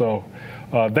people. So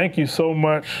thank you so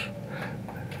much.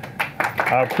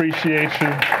 I appreciate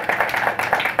you.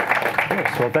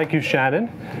 So thank you, Shannon.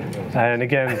 And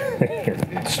again,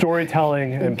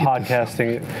 storytelling and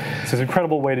podcasting, it's an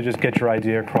incredible way to just get your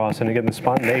idea across. And again, the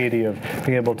spontaneity of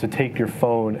being able to take your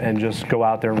phone and just go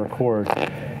out there and record.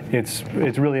 It's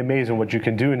really amazing what you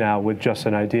can do now with just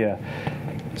an idea.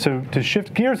 So to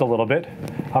shift gears a little bit,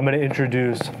 I'm going to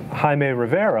introduce Jaime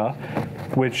Rivera,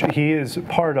 which he is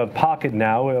part of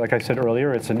Pocketnow. Like I said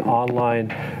earlier, it's an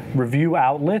online review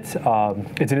outlet.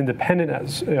 It's an independent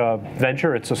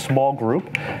venture. It's a small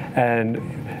group, and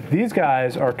these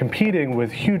guys are competing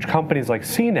with huge companies like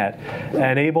CNET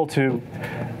and able to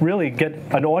really get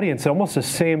an audience almost the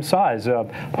same size.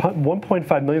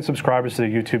 1.5 million subscribers to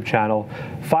their YouTube channel,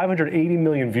 580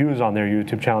 million views on their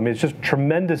YouTube channel. I mean, it's just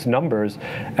tremendous numbers.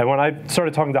 And when I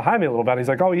started talking to Jaime a little about it, he's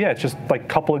like, oh yeah, it's just like a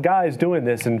couple of guys doing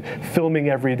this and filming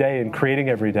every day and creating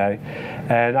every day.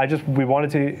 And we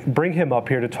wanted to bring him up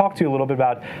here to talk to you a little bit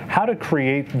about how to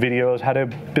create videos, how to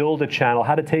build a channel,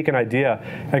 how to take an idea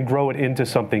and grow it into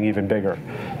something even bigger.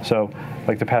 So I'd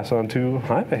like to pass on to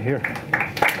Jaime here.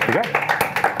 Here you go.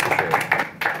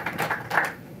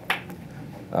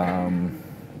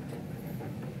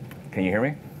 Can you hear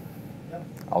me?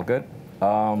 All good?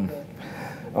 Oh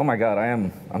my God,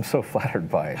 I'm so flattered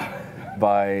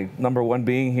by number one,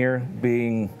 being here,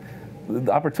 being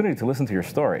the opportunity to listen to your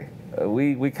story.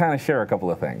 We kind of share a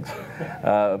couple of things,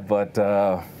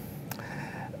 but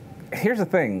here's the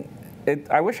thing.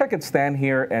 I wish I could stand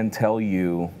here and tell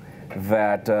you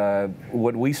that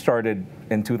what we started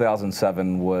in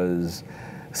 2007 was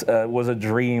a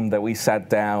dream that we sat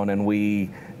down and we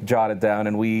jotted down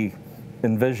and we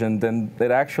envisioned, and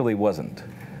it actually wasn't.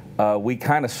 We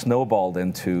kind of snowballed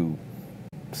into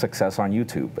success on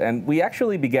YouTube. And we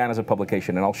actually began as a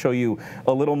publication, and I'll show you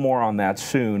a little more on that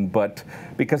soon, but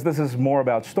because this is more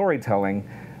about storytelling,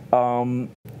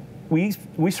 we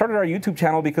started our YouTube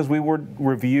channel because we would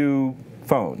review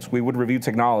phones, we would review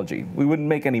technology. We wouldn't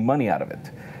make any money out of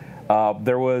it.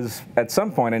 There was, at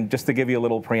some point, and just to give you a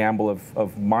little preamble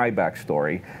of my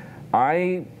backstory,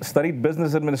 I studied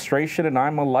business administration and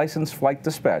I'm a licensed flight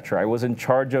dispatcher. I was in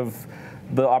charge of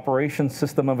the operations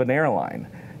system of an airline.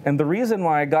 And the reason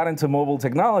why I got into mobile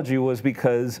technology was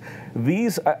because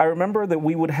I remember that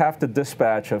we would have to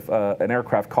dispatch an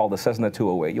aircraft called the Cessna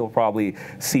 208. You'll probably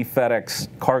see FedEx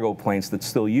cargo planes that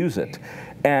still use it.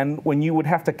 And when you would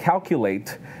have to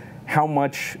calculate how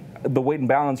much the weight and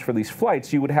balance for these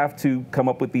flights, you would have to come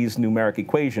up with these numeric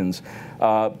equations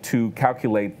to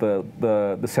calculate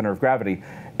the center of gravity.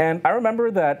 And I remember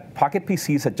that Pocket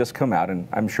PCs had just come out, and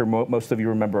I'm sure most of you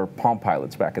remember Palm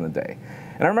Pilots back in the day.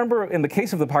 And I remember in the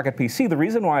case of the Pocket PC, the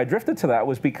reason why I drifted to that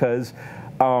was because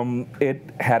it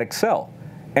had Excel.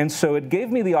 And so it gave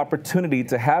me the opportunity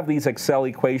to have these Excel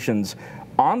equations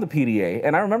on the PDA.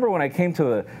 And I remember when I came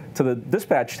to the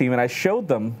dispatch team and I showed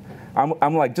them,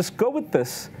 I'm like, just go with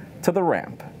this to the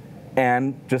ramp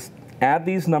and just add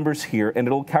these numbers here and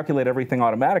it'll calculate everything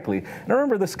automatically. And I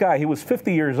remember this guy, he was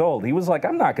 50 years old. He was like,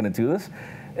 I'm not going to do this.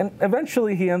 And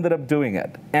eventually he ended up doing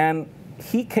it. And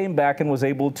he came back and was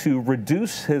able to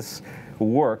reduce his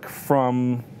work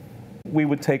from, we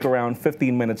would take around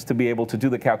 15 minutes to be able to do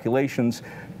the calculations,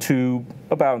 to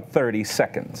about 30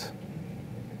 seconds.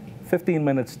 15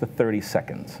 minutes to 30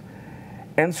 seconds.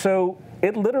 And so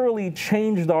it literally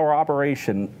changed our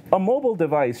operation. A mobile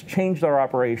device changed our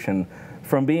operation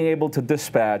from being able to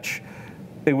dispatch,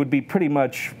 it would be pretty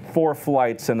much 4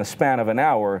 flights in a span of an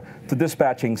hour, to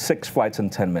dispatching 6 flights in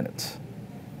 10 minutes.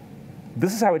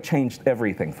 This is how it changed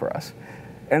everything for us.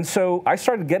 And so I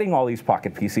started getting all these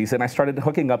Pocket PCs and I started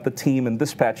hooking up the team and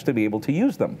dispatch to be able to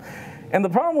use them. And the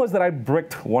problem was that I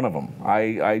bricked one of them.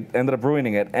 I ended up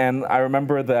ruining it. And I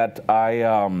remember that I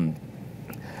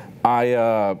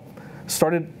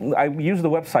used the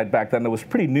website back then that was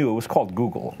pretty new. It was called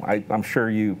Google. I'm sure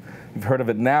you've heard of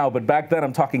it now, but back then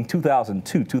I'm talking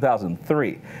 2002,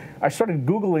 2003. I started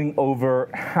Googling over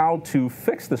how to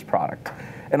fix this product.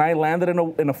 And I landed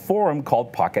in a forum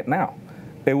called Pocketnow.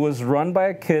 It was run by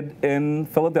a kid in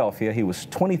Philadelphia. He was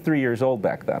 23 years old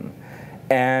back then.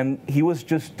 And he was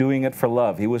just doing it for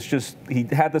love. He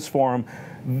had this forum.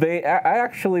 I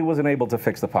actually wasn't able to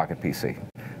fix the Pocket PC.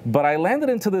 But I landed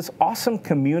into this awesome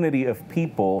community of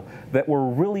people that were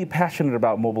really passionate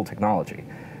about mobile technology.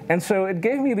 And so it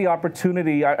gave me the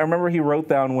opportunity. I remember he wrote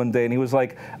down one day and he was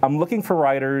like, I'm looking for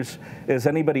writers. Is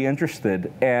anybody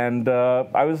interested? And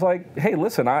I was like, hey,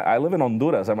 listen, I live in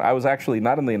Honduras. I was actually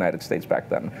not in the United States back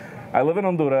then. I live in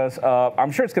Honduras.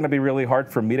 I'm sure it's going to be really hard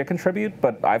for me to contribute,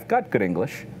 but I've got good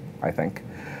English, I think.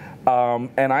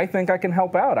 And I think I can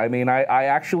help out. I mean, I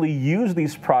actually use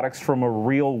these products from a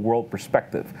real world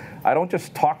perspective. I don't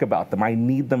just talk about them. I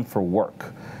need them for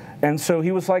work. And so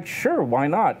he was like, sure, why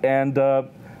not? And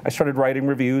I started writing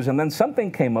reviews, and then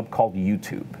something came up called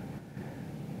YouTube.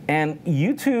 And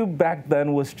YouTube back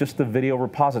then was just a video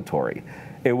repository.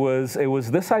 It was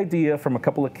this idea from a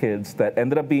couple of kids that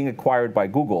ended up being acquired by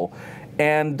Google.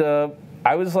 And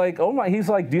I was like, oh my, he's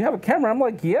like, do you have a camera? I'm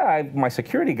like, yeah, my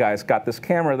security guy's got this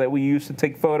camera that we use to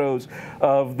take photos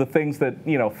of the things that,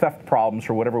 theft problems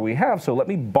or whatever we have, so let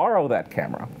me borrow that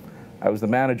camera. I was the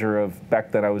manager of,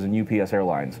 back then I was in UPS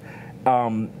Airlines.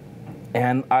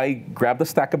 And I grabbed a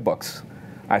stack of books.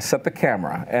 I set the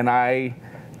camera, and I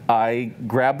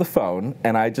grabbed the phone,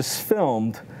 and I just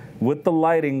filmed with the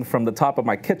lighting from the top of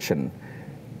my kitchen,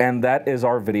 and that is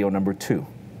our video number 2.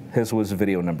 His was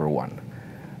video number 1.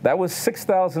 That was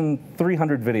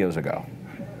 6,300 videos ago.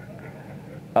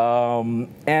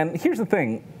 And here's the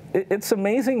thing. It's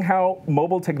amazing how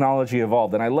mobile technology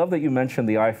evolved, and I love that you mentioned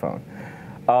the iPhone.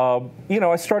 You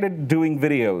know, I started doing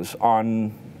videos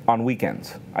on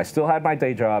weekends. I still had my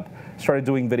day job, started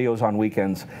doing videos on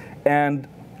weekends, and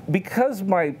because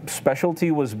my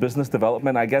specialty was business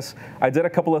development, I guess I did a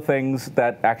couple of things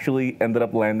that actually ended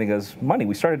up landing us money.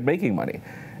 We started making money.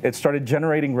 It started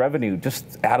generating revenue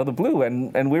just out of the blue,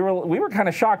 and we were kind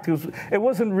of shocked because it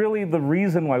wasn't really the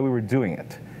reason why we were doing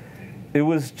it. It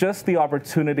was just the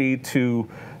opportunity to,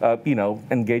 you know,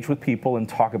 engage with people and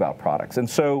talk about products. And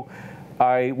so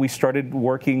we started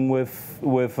working with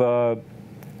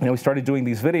you know, we started doing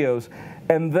these videos,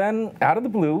 and then out of the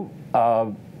blue,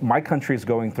 my country is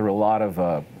going through a lot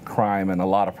of crime and a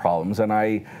lot of problems, and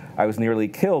I was nearly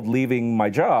killed leaving my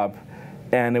job,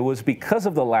 and it was because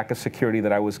of the lack of security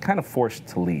that I was kind of forced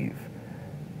to leave.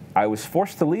 I was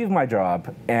forced to leave my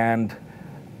job, and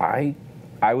I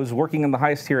was working in the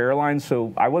highest tier airlines,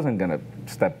 so I wasn't going to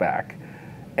step back.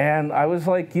 And I was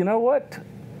like, you know what?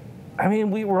 I mean,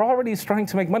 we were already starting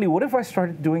to make money. What if I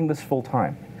started doing this full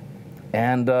time?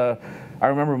 And I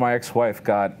remember my ex-wife,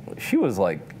 God, she was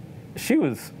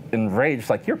enraged,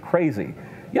 like, you're crazy.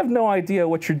 You have no idea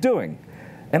what you're doing.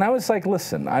 And I was like,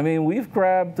 listen, I mean, we've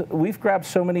grabbed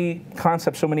so many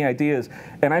concepts, so many ideas,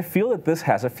 and I feel that this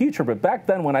has a future. But back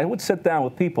then, when I would sit down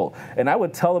with people and I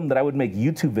would tell them that I would make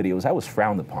YouTube videos, I was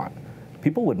frowned upon.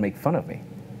 People would make fun of me.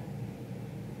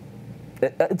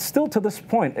 It's still to this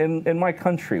point in my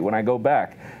country, when I go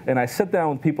back and I sit down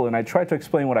with people and I try to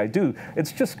explain what I do,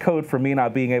 it's just code for me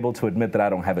not being able to admit that I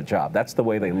don't have a job. That's the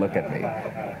way they look at me.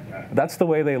 That's the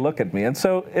way they look at me. And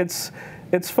so it's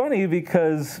funny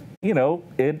because, you know,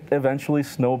 it eventually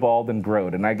snowballed and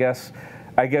growed. And I guess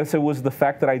it was the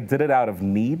fact that I did it out of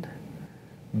need,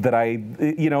 that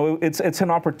you know, it's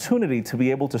an opportunity to be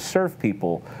able to serve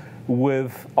people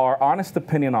with our honest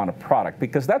opinion on a product,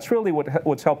 because that's really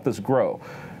what's helped us grow.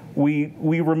 We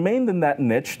remained in that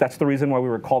niche. That's the reason why we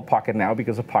were called Pocketnow,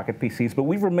 because of Pocket PCs, but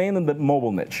we've remained in the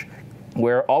mobile niche,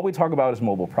 where all we talk about is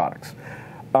mobile products.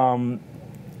 You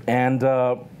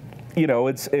know,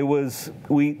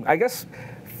 I guess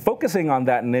focusing on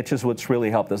that niche is what's really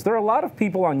helped us. There are a lot of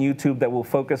people on YouTube that will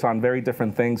focus on very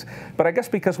different things, but I guess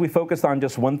because we focused on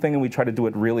just one thing and we try to do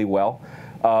it really well,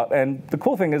 and the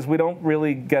cool thing is we don't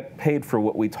really get paid for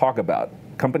what we talk about.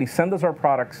 Companies send us our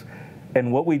products,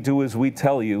 and what we do is we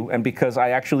tell you, and because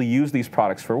I actually use these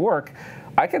products for work,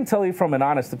 I can tell you from an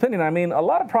honest opinion. I mean, a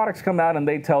lot of products come out and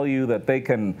they tell you that they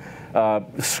can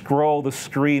scroll the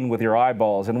screen with your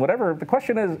eyeballs and whatever. The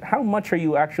question is, how much are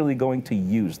you actually going to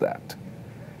use that?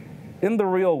 In the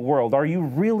real world, are you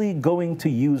really going to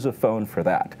use a phone for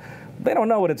that? They don't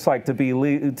know what it's like to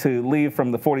leave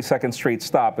from the 42nd Street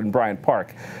stop in Bryant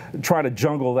Park, trying to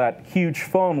jungle that huge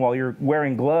phone while you're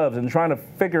wearing gloves and trying to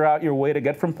figure out your way to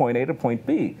get from point A to point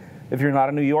B if you're not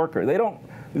a New Yorker.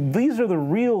 These are the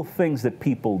real things that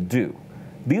people do.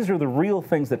 These are the real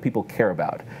things that people care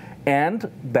about. And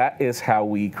that is how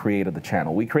we created the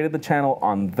channel. We created the channel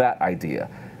on that idea.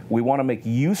 We want to make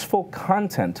useful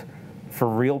content for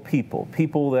real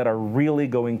people that are really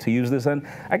going to use this. And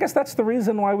I guess that's the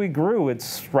reason why we grew.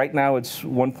 Right now it's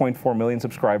 1.4 million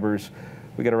subscribers.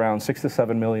 We get around 6 to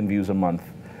 7 million views a month.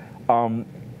 And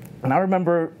I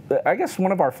remember, I guess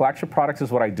one of our flagship products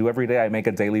is what I do every day. I make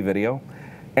a daily video.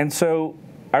 And so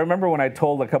I remember when I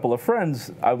told a couple of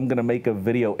friends I'm going to make a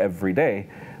video every day,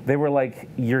 they were like,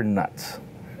 you're nuts.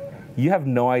 You have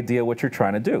no idea what you're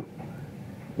trying to do.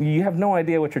 You have no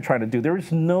idea what you're trying to do. There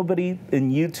is nobody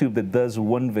in YouTube that does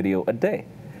one video a day.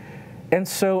 And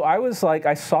so I was like,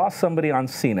 I saw somebody on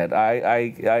CNET.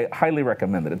 I highly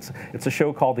recommend it. It's a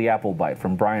show called The Apple Bite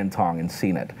from Brian Tong and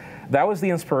CNET. That was the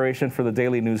inspiration for the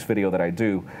daily news video that I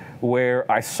do,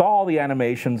 where I saw all the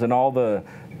animations and all the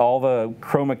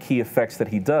chroma key effects that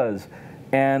he does.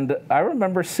 And I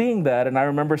remember seeing that, and I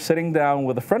remember sitting down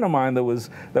with a friend of mine that was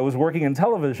working in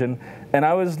television, and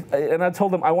I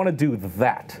told him I want to do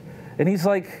that. And he's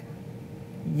like,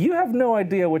 you have no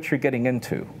idea what you're getting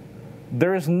into.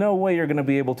 There is no way you're going to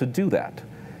be able to do that.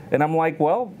 And I'm like,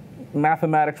 well,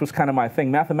 mathematics was kind of my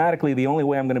thing. Mathematically, the only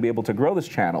way I'm going to be able to grow this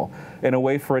channel in a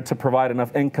way for it to provide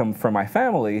enough income for my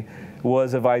family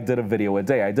was if I did a video a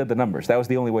day. I did the numbers. That was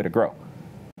the only way to grow.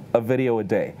 A video a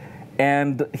day.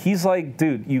 And he's like,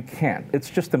 dude, you can't. It's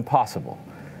just impossible.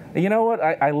 And you know what?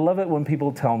 I love it when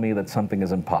people tell me that something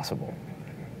is impossible.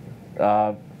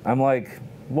 I'm like,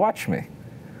 watch me.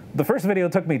 The first video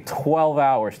took me 12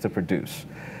 hours to produce.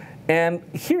 And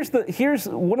here's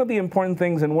one of the important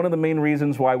things, and one of the main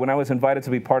reasons why when I was invited to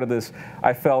be part of this,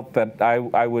 I felt that I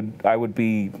would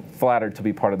be flattered to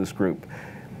be part of this group.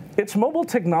 It's mobile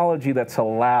technology that's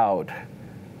allowed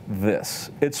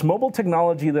this. It's mobile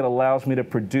technology that allows me to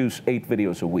produce 8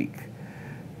 videos a week.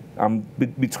 I'm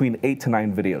between 8 to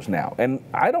 9 videos now. And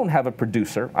I don't have a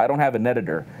producer, I don't have an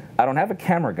editor, I don't have a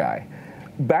camera guy.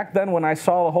 Back then when I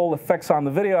saw the whole effects on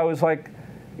the video, I was like,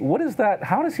 what is that?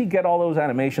 How does he get all those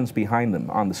animations behind them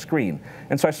on the screen?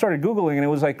 And so I started Googling, and it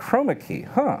was like chroma key.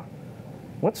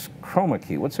 What's chroma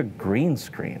key? What's a green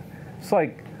screen? It's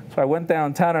like, so I went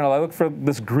downtown and I looked for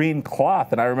this green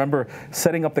cloth, and I remember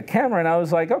setting up the camera, and I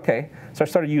was like, okay. So I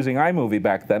started using iMovie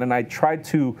back then, and I tried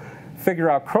to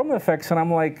figure out chroma effects, and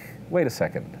I'm like, wait a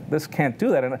second, this can't do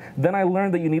that. And then I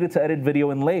learned that you needed to edit video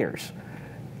in layers.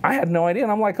 I had no idea,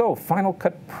 and I'm like, oh, Final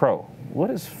Cut Pro. What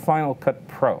is Final Cut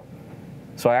Pro?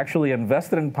 So I actually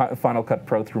invested in Final Cut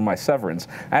Pro through my severance.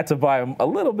 I had to buy a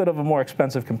little bit of a more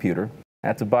expensive computer. I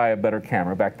had to buy a better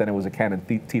camera. Back then it was a Canon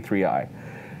T3i.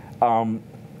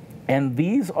 And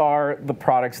these are the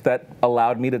products that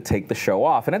allowed me to take the show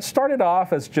off. And it started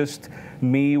off as just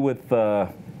me with the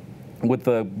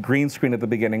green screen at the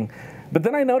beginning. But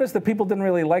then I noticed that people didn't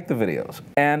really like the videos.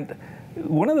 And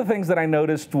one of the things that I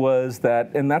noticed was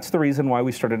that, and that's the reason why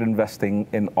we started investing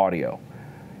in audio.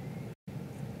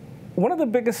 One of the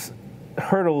biggest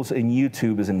hurdles in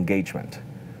YouTube is engagement.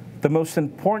 The most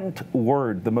important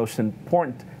word, the most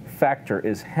important factor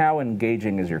is how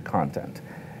engaging is your content.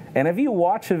 And if you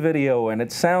watch a video and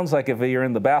it sounds like if you're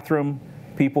in the bathroom,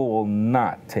 people will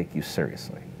not take you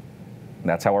seriously. And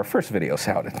that's how our first video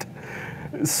sounded.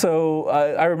 So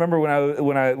I remember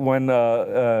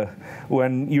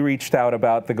when you reached out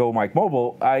about the Go Mic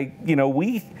Mobile,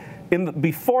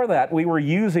 before that, we were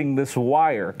using this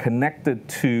wire connected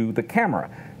to the camera.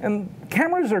 And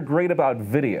cameras are great about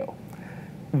video.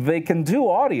 They can do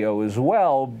audio as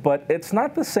well, but it's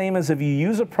not the same as if you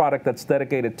use a product that's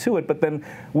dedicated to it. But then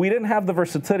we didn't have the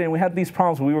versatility, and we had these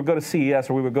problems. We would go to CES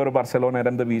or we would go to Barcelona at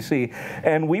MWC,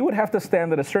 and we would have to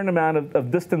stand at a certain amount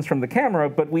of distance from the camera,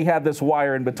 but we had this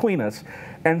wire in between us.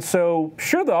 And so,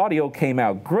 sure, the audio came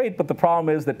out great, but the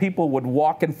problem is that people would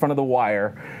walk in front of the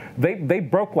wire. They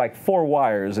broke like 4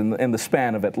 wires in the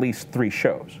span of at least 3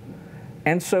 shows.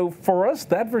 And so for us,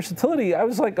 that versatility, I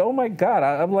was like, oh my God,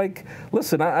 I'm like,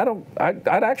 listen, I'd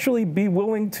actually be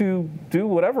willing to do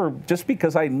whatever just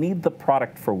because I need the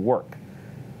product for work.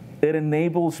 It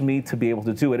enables me to be able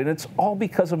to do it, and it's all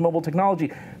because of mobile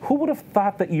technology. Who would have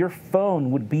thought that your phone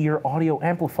would be your audio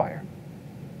amplifier?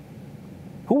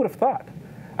 Who would have thought?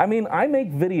 I mean, I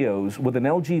make videos with an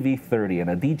LG V30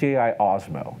 and a DJI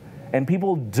Osmo, and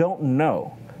people don't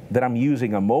know that I'm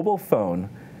using a mobile phone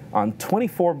on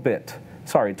 24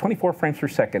 frames per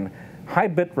second, high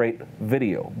bitrate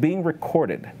video being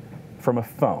recorded from a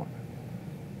phone.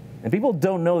 And people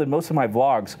don't know that most of my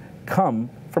vlogs come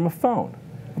from a phone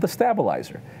with a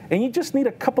stabilizer. And you just need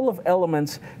a couple of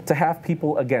elements to have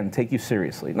people, again, take you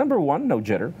seriously. Number 1, no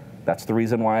jitter. That's the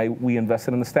reason why we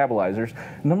invested in the stabilizers.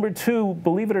 Number 2,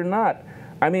 believe it or not,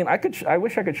 I mean, I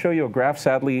wish I could show you a graph.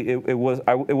 Sadly, it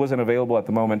wasn't available at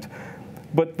the moment.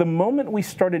 But the moment we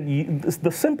started,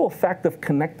 the simple fact of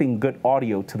connecting good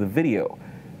audio to the video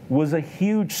was a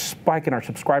huge spike in our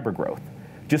subscriber growth.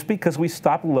 Just because we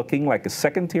stopped looking like a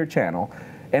second-tier channel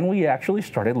and we actually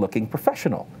started looking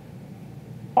professional.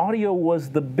 Audio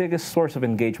was the biggest source of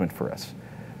engagement for us.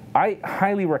 I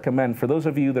highly recommend, for those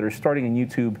of you that are starting in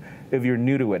YouTube, if you're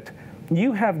new to it,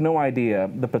 you have no idea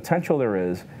the potential there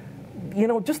is. You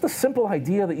know, just the simple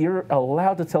idea that you're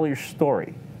allowed to tell your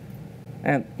story.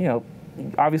 And, you know,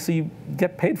 obviously you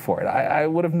get paid for it. I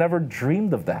would have never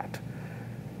dreamed of that.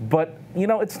 But, you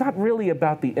know, it's not really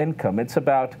about the income. It's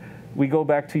about, we go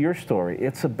back to your story,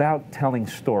 it's about telling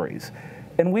stories.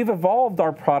 And we've evolved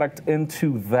our product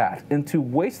into that, into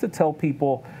ways to tell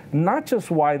people not just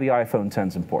why the iPhone 10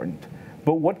 is important,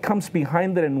 but what comes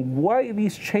behind it and why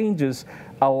these changes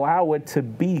allow it to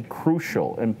be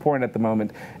crucial, important at the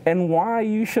moment, and why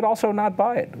you should also not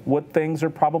buy it, what things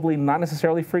are probably not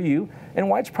necessarily for you, and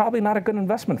why it's probably not a good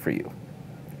investment for you.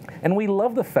 And we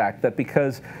love the fact that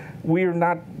because we're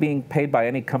not being paid by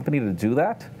any company to do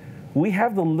that, we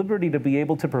have the liberty to be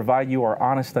able to provide you our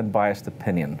honest, unbiased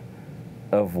opinion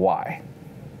of why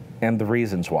and the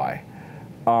reasons why.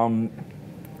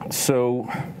 So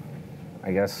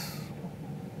I guess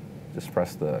just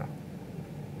press the...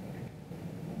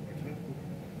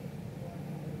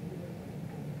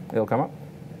 It'll come up?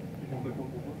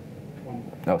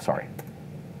 Oh, sorry.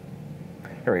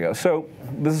 Here we go. So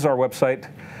this is our website.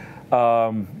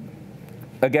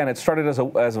 again, it started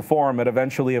as a forum. It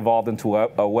eventually evolved into a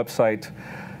website.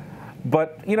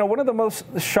 But you know, one of the most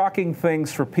shocking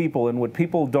things for people, and what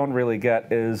people don't really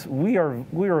get, is we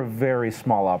are a very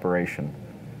small operation.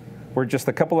 We're just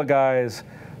a couple of guys.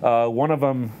 One of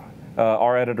them,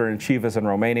 our editor-in-chief, is in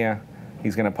Romania.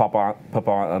 He's going to pop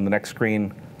on the next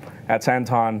screen. That's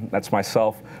Anton. That's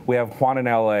myself. We have Juan in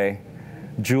LA,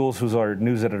 Jules, who's our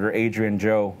news editor, Adrian,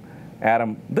 Joe,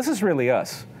 Adam. This is really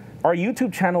us. Our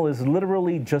YouTube channel is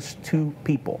literally just 2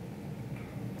 people,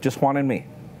 just Juan and me.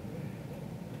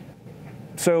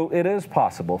 So it is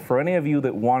possible for any of you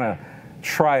that want to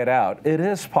try it out. It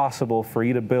is possible for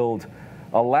you to build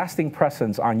a lasting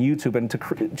presence on YouTube and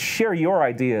to share your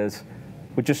ideas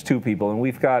with just 2 people. And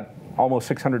we've got almost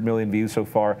 600 million views so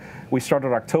far. We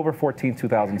started October 14,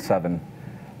 2007.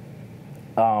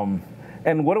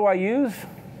 And what do I use?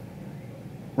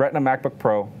 Retina MacBook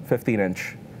Pro,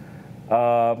 15-inch.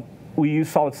 We use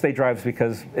solid state drives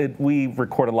because we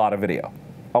record a lot of video,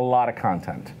 a lot of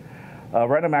content.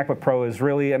 Retina MacBook Pro is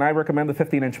really, and I recommend the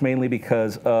 15-inch mainly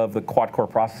because of the quad-core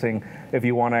processing if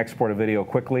you want to export a video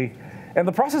quickly. And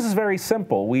the process is very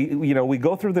simple. We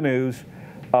go through the news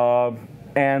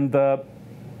and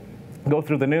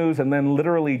then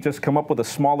literally just come up with a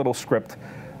small little script.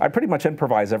 I pretty much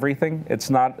improvise everything. It's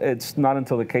not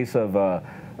until the case of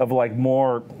like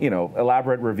more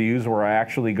elaborate reviews where I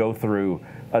actually go through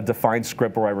a defined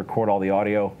script where I record all the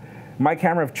audio. My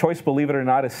camera of choice, believe it or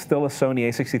not, is still a Sony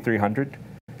a6300.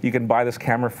 You can buy this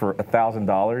camera for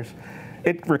 $1,000.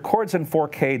 It records in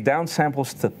 4K,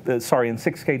 downsamples to in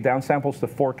 6K, downsamples to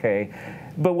 4K.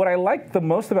 But what I like the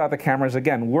most about the camera is,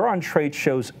 again, we're on trade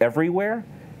shows everywhere,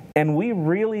 and we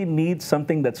really need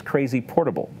something that's crazy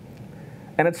portable.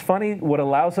 And it's funny, what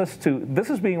allows us to, this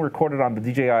is being recorded on the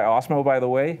DJI Osmo, by the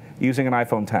way, using an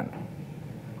iPhone 10.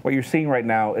 What you're seeing right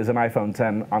now is an iPhone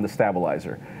 10 on the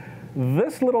stabilizer.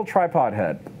 This little tripod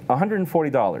head,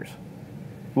 $140,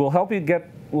 will help you get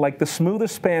like the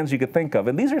smoothest spans you could think of.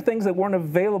 And these are things that weren't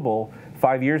available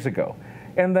 5 years ago.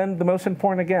 And then the most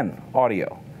important, again,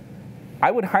 audio.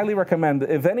 I would highly recommend,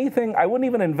 if anything, I wouldn't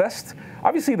even invest.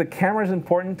 Obviously, the camera is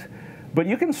important, but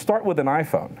you can start with an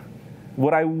iPhone.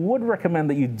 What I would recommend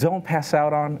that you don't pass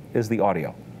out on is the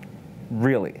audio.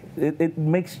 Really. It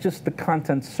makes just the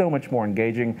content so much more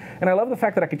engaging. And I love the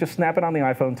fact that I could just snap it on the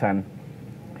iPhone 10,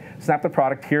 snap the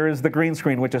product. Here is the green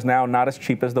screen, which is now not as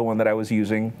cheap as the one that I was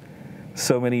using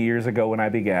so many years ago when I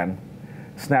began.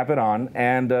 Snap it on.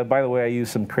 And by the way, I use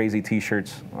some crazy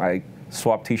T-shirts. I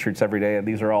swap T-shirts every day, and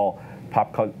these are all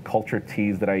pop culture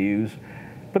tees that I use.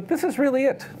 But this is really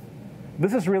it.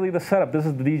 This is really the setup. This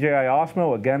is the DJI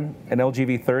Osmo, again, an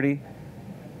LG V30.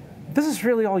 This is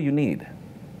really all you need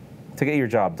to get your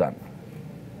job done.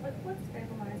 What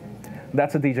stabilizer?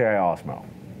 That's a DJI Osmo.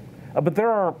 But there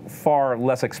are far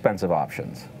less expensive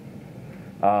options.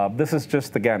 This is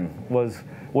just, again, was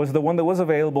the one that was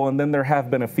available, and then there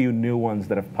have been a few new ones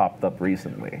that have popped up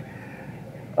recently.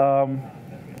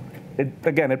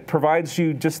 Again, it provides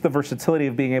you just the versatility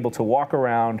of being able to walk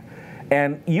around,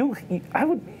 and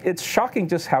it's shocking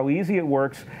just how easy it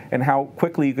works and how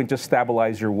quickly you can just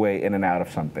stabilize your way in and out of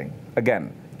something.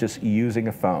 Again, just using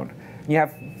a phone. You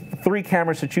have 3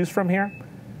 cameras to choose from here.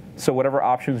 So whatever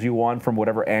options you want from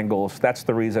whatever angles, that's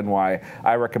the reason why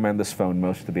I recommend this phone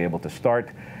most to be able to start.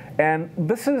 And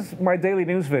this is my daily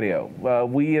news video.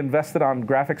 We invested on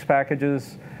graphics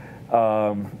packages.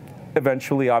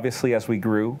 Eventually, obviously, as we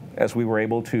grew, as we were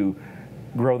able to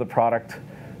grow the product.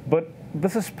 But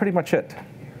this is pretty much it.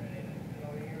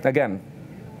 Again,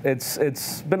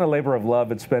 it's been a labor of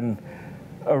love. It's been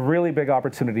a really big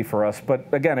opportunity for us. But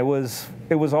again, it was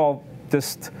all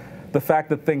just the fact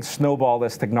that things snowballed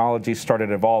as technology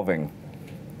started evolving.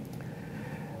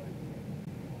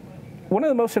 One of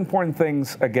the most important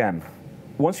things, again,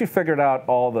 once you figured out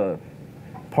all the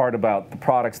part about the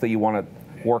products that you want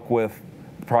to work with,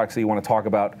 the products that you want to talk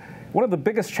about, one of the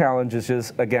biggest challenges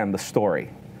is, again, the story.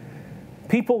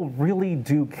 People really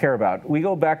do care about, we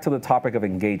go back to the topic of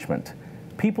engagement.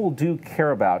 People do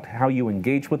care about how you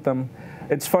engage with them.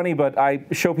 It's funny, but I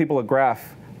show people a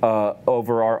graph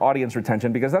over our audience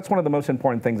retention, because that's one of the most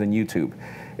important things in YouTube,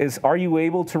 is are you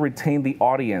able to retain the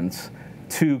audience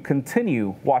to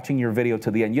continue watching your video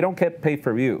to the end? You don't get paid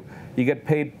per view. You get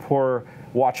paid per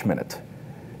watch minute.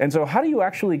 And so how do you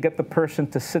actually get the person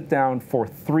to sit down for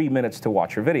 3 minutes to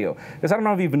watch your video? Because I don't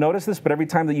know if you've noticed this, but every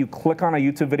time that you click on a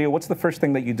YouTube video, what's the first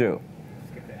thing that you do?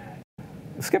 Skip the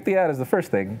ad. Skip the ad is the first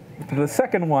thing. The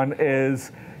second one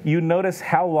is you notice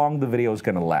how long the video is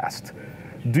going to last.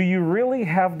 Do you really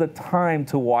have the time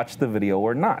to watch the video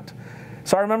or not?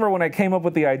 So I remember when I came up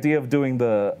with the idea of doing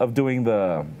the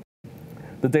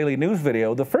the daily news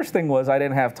video, the first thing was I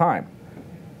didn't have time.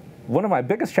 One of my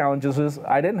biggest challenges is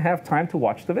I didn't have time to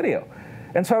watch the video.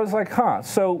 And so I was like,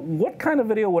 so what kind of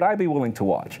video would I be willing to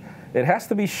watch? It has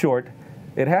to be short,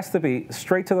 it has to be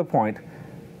straight to the point,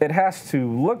 it has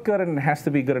to look good, and it has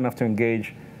to be good enough to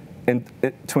engage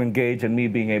and me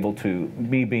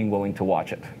being willing to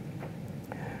watch it.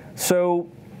 So,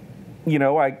 you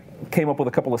know, I came up with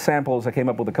a couple of samples, I came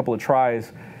up with a couple of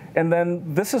tries, and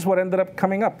then this is what ended up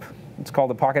coming up. It's called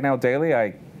the Pocketnow Daily.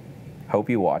 I hope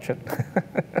you watch it.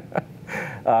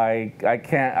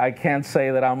 I can't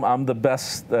say that I'm the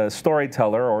best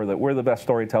storyteller or that we're the best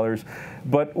storytellers,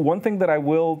 but one thing that I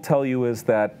will tell you is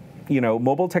that, you know,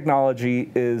 mobile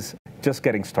technology is just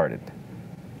getting started.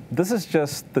 This is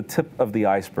just the tip of the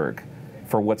iceberg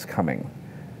for what's coming.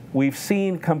 We've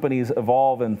seen companies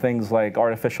evolve in things like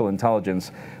artificial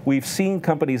intelligence. We've seen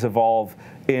companies evolve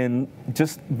in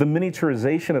just the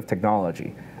miniaturization of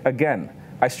technology. Again,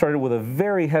 I started with a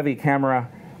very heavy camera.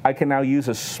 I can now use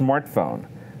a smartphone,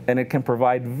 and it can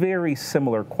provide very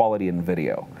similar quality in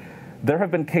video. There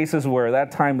have been cases where that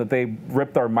time that they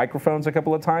ripped our microphones a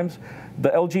couple of times, the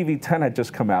LG V10 had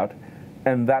just come out,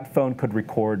 and that phone could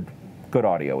record good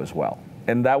audio as well.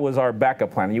 And that was our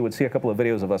backup plan. You would see a couple of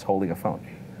videos of us holding a phone.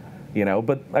 You know,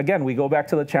 but again, we go back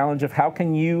to the challenge of how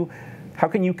can you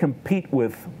compete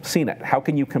with CNET? How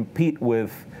can you compete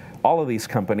with all of these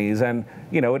companies? And,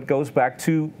 you know, it goes back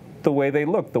to the way they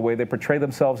look, the way they portray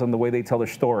themselves, and the way they tell their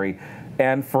story.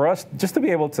 And for us, just to be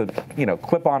able to, you know,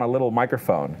 clip on a little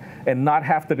microphone and not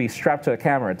have to be strapped to a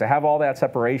camera, to have all that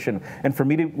separation, and for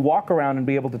me to walk around and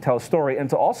be able to tell a story, and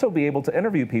to also be able to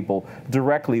interview people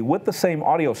directly with the same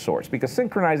audio source, because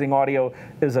synchronizing audio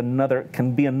is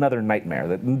can be another nightmare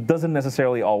that doesn't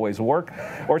necessarily always work.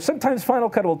 Or sometimes Final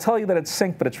Cut will tell you that it's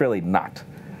synced, but it's really not.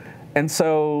 And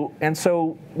so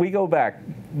we go back.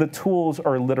 The tools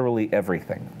are literally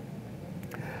everything.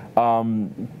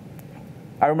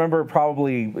 I remember,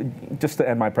 probably, just to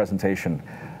end my presentation,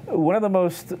 one of the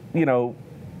most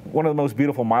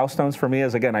beautiful milestones for me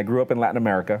is, again, I grew up in Latin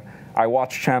America. I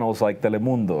watched channels like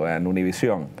Telemundo and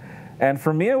Univision. And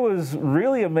for me, it was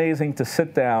really amazing to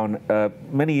sit down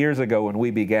many years ago when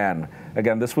we began.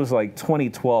 Again, this was like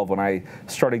 2012 when I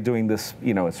started doing this,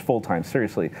 you know, it's full-time,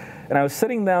 seriously. And I was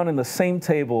sitting down in the same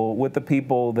table with the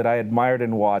people that I admired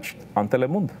and watched on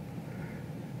Telemundo.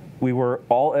 We were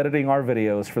all editing our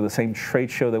videos for the same trade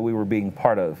show that we were being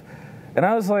part of. And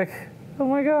I was like, oh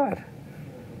my God,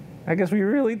 I guess we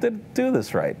really did do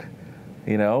this right,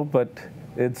 you know? But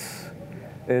it's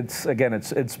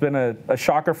been a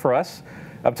shocker for us,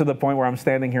 up to the point where I'm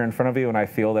standing here in front of you and I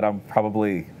feel that I'm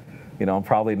probably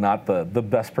not the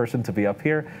best person to be up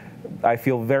here. I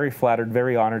feel very flattered,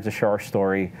 very honored to share our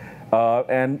story.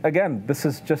 And again, this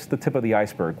is just the tip of the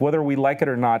iceberg. Whether we like it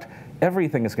or not,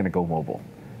 everything is gonna go mobile.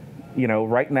 You know,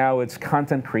 right now it's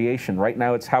content creation. Right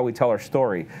now it's how we tell our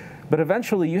story. But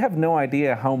eventually you have no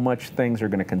idea how much things are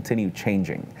going to continue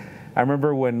changing. I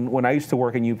remember when I used to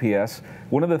work in UPS,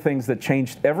 one of the things that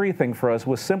changed everything for us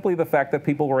was simply the fact that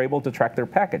people were able to track their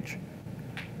package.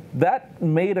 That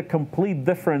made a complete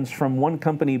difference from one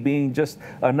company being just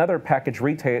another package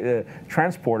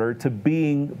transporter to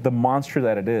being the monster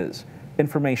that it is,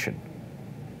 information.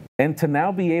 And to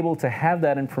now be able to have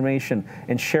that information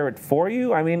and share it for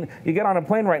you, I mean, you get on a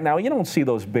plane right now, you don't see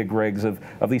those big rigs of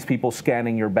these people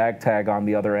scanning your bag tag on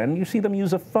the other end. You see them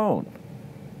use a phone.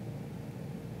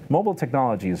 Mobile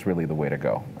technology is really the way to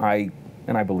go.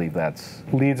 And I believe that's...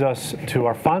 Leads us to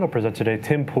our final presenter today,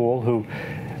 Tim Pool, who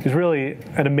is really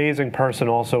an amazing person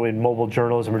also in mobile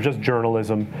journalism, or just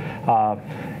journalism.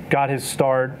 Got his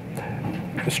start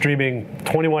streaming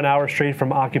 21 hours straight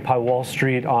from Occupy Wall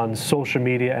Street on social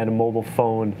media and a mobile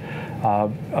phone.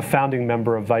 A founding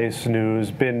member of Vice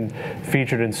News, been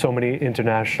featured in so many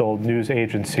international news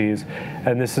agencies.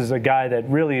 And this is a guy that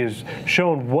really has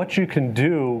shown what you can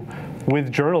do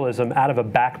with journalism out of a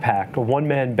backpack, a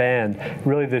one-man band.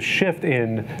 Really the shift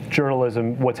in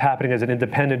journalism, what's happening as an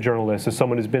independent journalist, as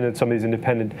someone who's been at some of these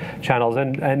independent channels,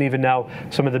 and even now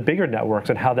some of the bigger networks,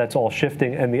 and how that's all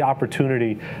shifting, and the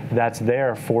opportunity that's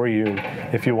there for you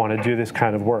if you want to do this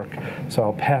kind of work. So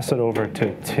I'll pass it over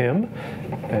to Tim,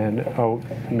 and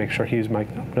make sure he's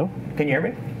mic'd up. No? Can you hear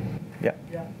me? Yeah.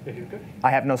 If you're good.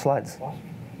 I have no slides.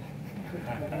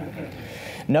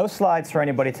 No slides for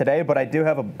anybody today, but I do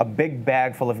have a big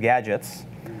bag full of gadgets.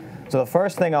 So the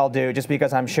first thing I'll do, just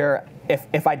because I'm sure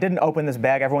if I didn't open this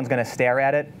bag, everyone's going to stare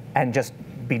at it and just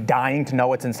be dying to know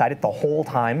what's inside it the whole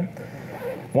time.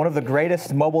 One of the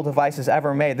greatest mobile devices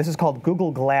ever made. This is called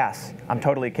Google Glass. I'm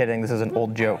totally kidding. This is an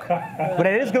old joke. But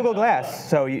it is Google Glass.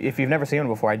 So if you've never seen one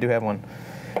before, I do have one.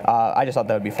 I just thought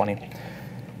that would be funny.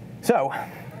 So,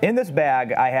 in this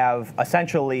bag, I have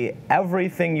essentially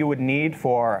everything you would need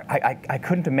for. I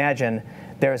couldn't imagine.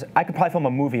 I could probably film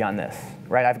a movie on this,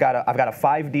 right? I've got a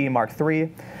 5D Mark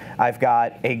III. I've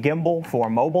got a gimbal for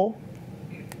mobile,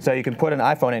 so you can put an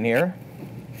iPhone in here.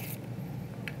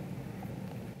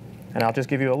 And I'll just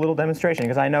give you a little demonstration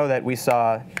because I know that we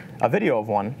saw a video of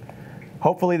one.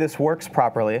 Hopefully this works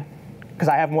properly because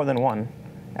I have more than one,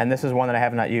 and this is one that I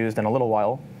have not used in a little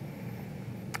while.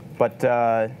 But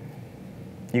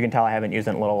you can tell I haven't used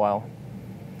it in a little while.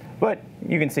 But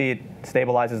you can see it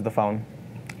stabilizes the phone,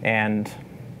 and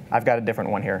I've got a different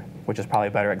one here, which is probably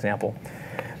a better example.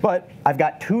 But I've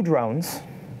got 2 drones,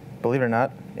 believe it or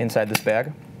not, inside this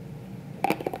bag.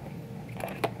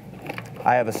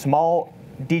 I have a small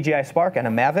DJI Spark and a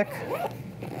Mavic.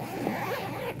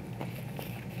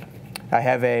 I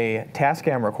have a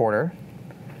Tascam recorder,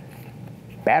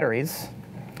 batteries.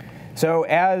 So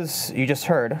as you just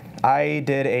heard, I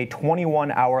did a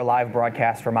 21-hour live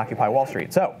broadcast from Occupy Wall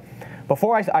Street. So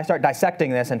before I start dissecting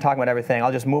this and talking about everything,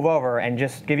 I'll just move over and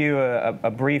just give you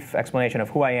a brief explanation of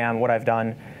who I am, what I've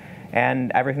done,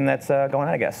 and everything that's going on,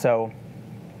 I guess. So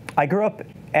I grew up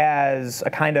as a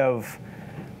kind of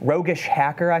roguish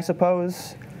hacker, I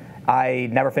suppose. I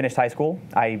never finished high school.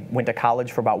 I went to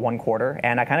college for about 1 quarter,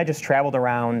 and I kind of just traveled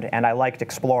around, and I liked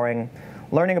exploring,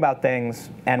 learning about things.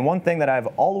 And one thing that I've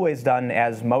always done,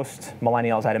 as most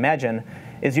millennials I'd imagine,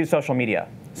 is use social media.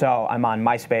 So I'm on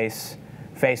MySpace,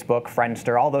 Facebook,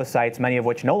 Friendster, all those sites, many of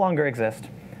which no longer exist,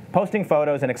 posting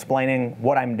photos and explaining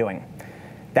what I'm doing.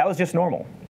 That was just normal.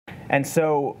 And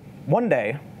so one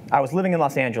day, I was living in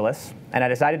Los Angeles, and I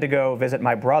decided to go visit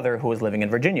my brother who was living in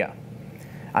Virginia.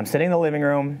 I'm sitting in the living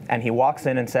room, and he walks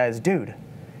in and says, "Dude,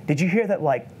 did you hear that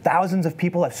like thousands of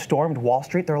people have stormed Wall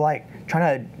Street? They're like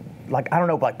trying to, like, I don't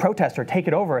know, like protest or take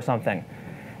it over or something."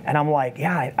 And I'm like,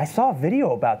 "Yeah, I saw a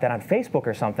video about that on Facebook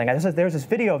or something." There's this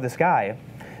video of this guy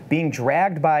being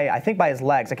dragged by, I think by his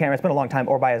legs, I can't remember, it's been a long time,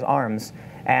 or by his arms,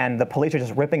 and the police are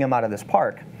just ripping him out of this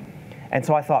park. And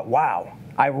so I thought, wow,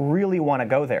 I really want to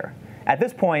go there. At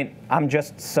this point, I'm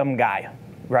just some guy,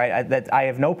 right? I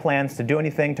have no plans to do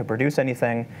anything, to produce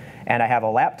anything, and I have a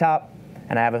laptop,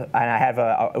 and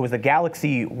it was the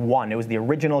Galaxy 1. It was the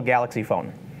original Galaxy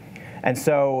phone. And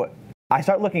so I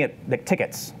start looking at the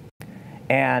tickets,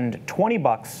 and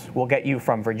 $20 will get you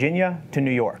from Virginia to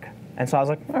New York. And so I was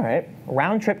like, all right,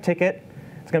 round trip ticket,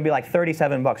 it's going to be like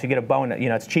 $37. You get a bonus,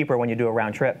 it's cheaper when you do a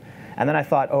round trip. And then I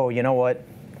thought, oh, you know what?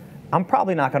 I'm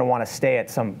probably not going to want to stay at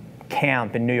some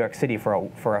camp in New York City for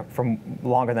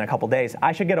longer than a couple days.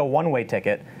 I should get a one-way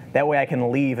ticket. That way I can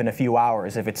leave in a few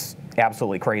hours if it's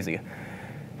absolutely crazy.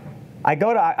 I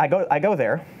go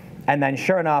there, and then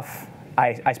sure enough,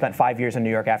 I spent 5 years in New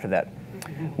York after that.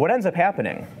 What ends up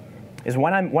happening is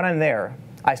when I'm there,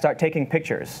 I start taking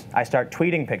pictures. I start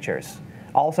tweeting pictures.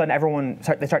 All of a sudden,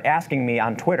 they start asking me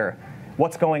on Twitter,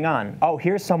 what's going on? Oh,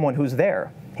 here's someone who's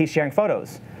there. He's sharing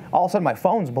photos. All of a sudden, my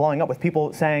phone's blowing up with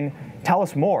people saying, tell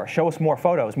us more, show us more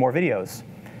photos, more videos.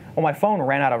 Well, my phone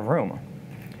ran out of room.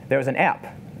 There was an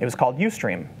app. It was called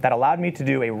Ustream that allowed me to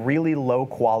do a really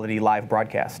low-quality live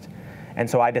broadcast. And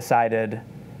so I decided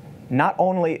not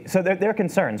only, so there are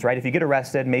concerns, right? If you get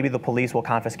arrested, maybe the police will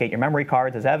confiscate your memory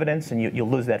cards as evidence, and you'll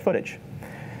lose that footage.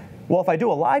 Well, if I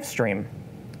do a live stream,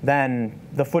 then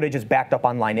the footage is backed up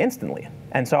online instantly.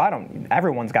 And so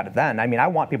everyone's got it then. I mean, I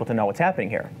want people to know what's happening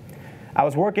here. I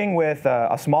was working with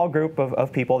a small group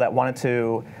of people that wanted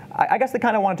to, I guess they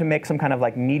kind of wanted to make some kind of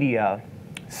like media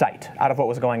site out of what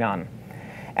was going on.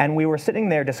 And we were sitting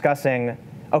there discussing,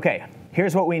 okay,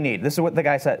 here's what we need. This is what the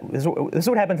guy said. This is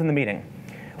what happens in the meeting.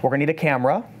 We're going to need a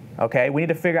camera. Okay, we need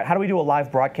to figure out how do we do a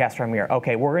live broadcast from here.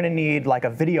 Okay, we're going to need like a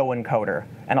video encoder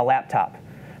and a laptop.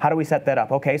 How do we set that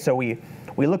up? Okay, so we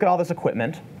look at all this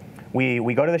equipment.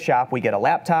 We go to the shop. We get a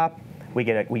laptop. We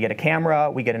get a camera.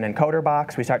 We get an encoder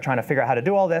box. We start trying to figure out how to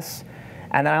do all this.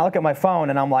 And then I look at my phone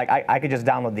and I'm like, I could just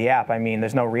download the app. I mean,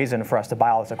 there's no reason for us to buy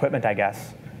all this equipment, I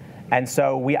guess. And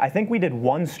so I think we did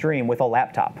one stream with a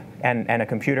laptop and a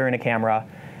computer and a camera.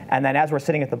 And then as we're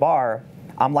sitting at the bar,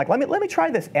 I'm like, let me try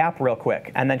this app real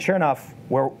quick. And then sure enough,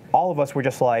 all of us were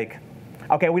just like,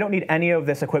 okay, we don't need any of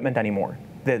this equipment anymore.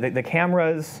 The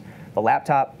cameras, the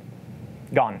laptop,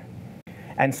 gone.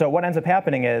 And so what ends up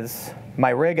happening is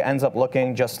my rig ends up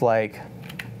looking just like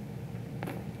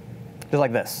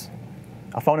this,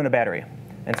 a phone and a battery.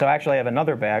 And so actually I have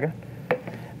another bag.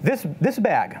 This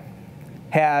bag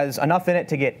has enough in it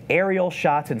to get aerial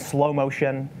shots in slow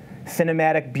motion,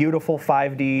 cinematic, beautiful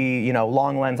 5D,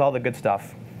 long lens, all the good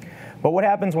stuff. But what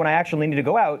happens when I actually need to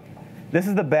go out, this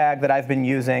is the bag that I've been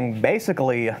using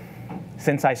basically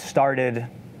since I started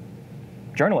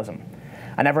journalism.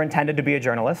 I never intended to be a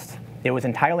journalist. It was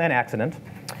entirely an accident.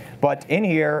 But in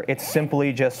here, it's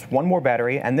simply just one more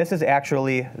battery, and this is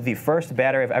actually the first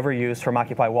battery I've ever used from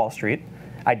Occupy Wall Street.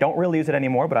 I don't really use it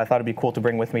anymore, but I thought it'd be cool to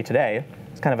bring with me today.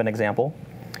 It's kind of an example.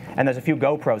 And there's a few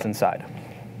GoPros inside.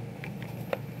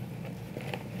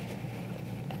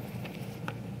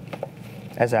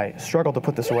 As I struggle to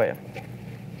put this away.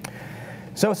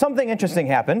 So something interesting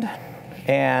happened,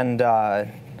 and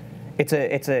it's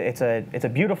a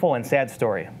beautiful and sad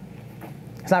story.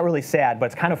 It's not really sad, but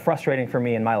it's kind of frustrating for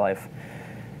me in my life.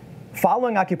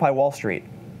 Following Occupy Wall Street,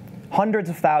 hundreds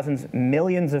of thousands,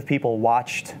 millions of people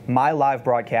watched my live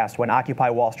broadcast when Occupy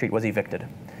Wall Street was evicted.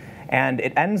 And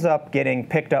it ends up getting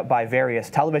picked up by various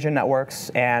television networks,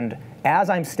 and as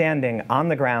I'm standing on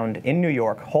the ground in New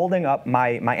York, holding up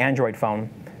my Android phone,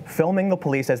 filming the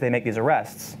police as they make these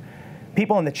arrests,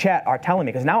 people in the chat are telling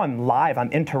me, because now I'm live,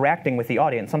 I'm interacting with the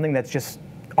audience, something that's just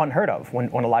unheard of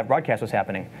when a live broadcast was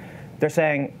happening. They're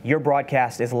saying, your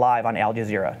broadcast is live on Al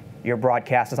Jazeera. Your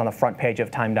broadcast is on the front page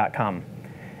of Time.com.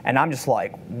 And I'm just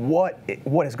like, what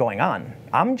is going on?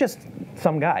 I'm just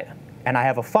some guy, and I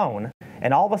have a phone,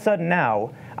 and all of a sudden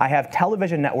now, I have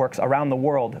television networks around the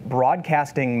world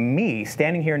broadcasting me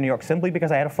standing here in New York simply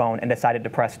because I had a phone and decided to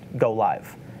press go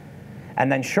live.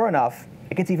 And then sure enough,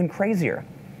 it gets even crazier.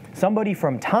 Somebody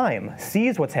from Time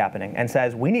sees what's happening and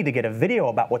says, we need to get a video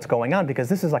about what's going on because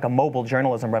this is like a mobile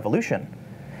journalism revolution.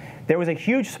 There was a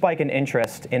huge spike in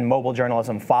interest in mobile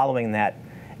journalism following that,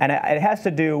 and it has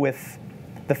to do with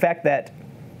the fact that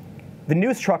the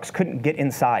news trucks couldn't get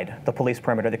inside the police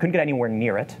perimeter. They couldn't get anywhere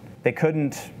near it. They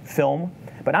couldn't film.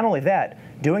 But not only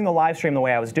that, doing the live stream the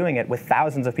way I was doing it with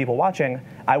thousands of people watching,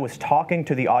 I was talking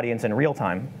to the audience in real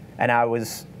time, and I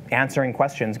was answering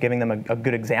questions, giving them a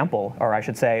good example, or I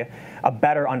should say, a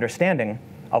better understanding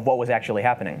of what was actually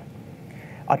happening.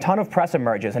 A ton of press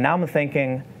emerges, and now I'm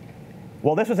thinking,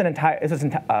 well, this was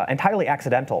entirely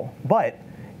accidental, but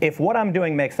if what I'm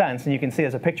doing makes sense, and you can see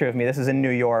there's a picture of me, this is in New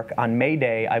York on May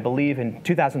Day, I believe in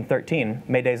 2013.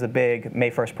 May Day is the big May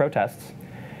 1st protests.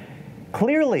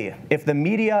 Clearly, if the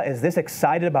media is this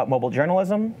excited about mobile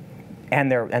journalism,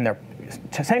 and they're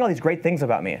saying all these great things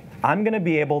about me, I'm going to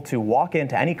be able to walk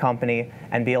into any company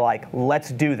and be like, let's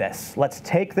do this. Let's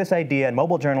take this idea in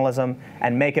mobile journalism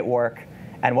and make it work.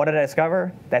 And what did I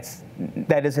discover?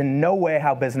 That is in no way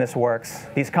how business works.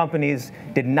 These companies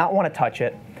did not want to touch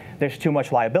it. There's too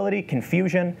much liability,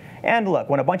 confusion, and look,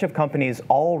 when a bunch of companies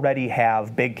already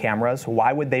have big cameras,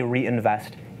 why would they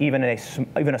reinvest even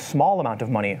a small amount of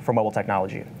money for mobile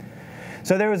technology?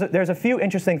 So there's a few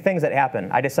interesting things that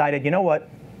happen. I decided, you know what?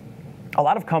 A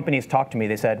lot of companies talked to me.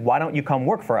 They said, why don't you come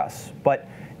work for us? But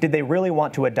did they really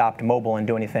want to adopt mobile and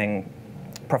do anything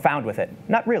profound with it?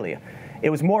 Not really. It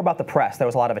was more about the press. There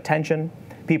was a lot of attention.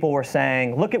 People were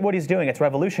saying, look at what he's doing, it's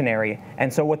revolutionary.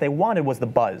 And so what they wanted was the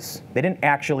buzz. They didn't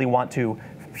actually want to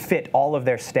fit all of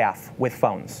their staff with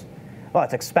phones. Well,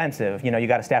 it's expensive. You know, you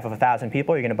got a staff of 1,000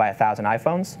 people, you're gonna buy 1,000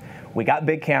 iPhones. We got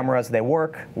big cameras, they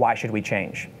work, why should we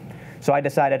change? So I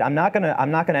decided I'm not gonna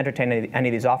entertain any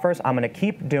of these offers, I'm gonna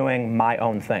keep doing my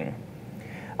own thing.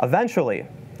 Eventually,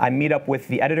 I meet up with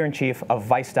the editor-in-chief of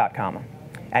Vice.com.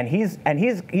 And he's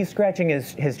scratching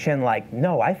his chin like,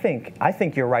 no, I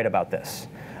think you're right about this.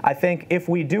 I think if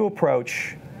we do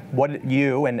approach what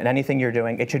you and anything you're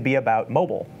doing, it should be about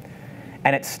mobile.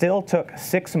 And it still took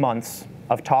 6 months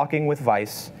of talking with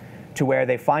Vice to where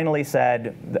they finally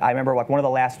said, I remember like one of the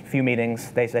last few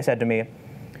meetings, they said to me,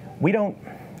 we don't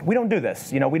do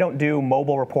this. You know, we don't do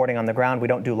mobile reporting on the ground. We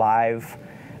don't do live.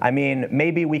 I mean,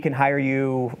 maybe we can hire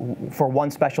you for one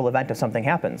special event if something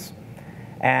happens.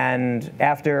 And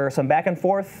after some back and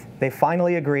forth, they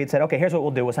finally agreed, said, okay, here's what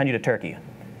we'll do. We'll send you to Turkey.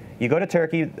 You go to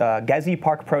Turkey, Gezi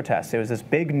Park protests. It was this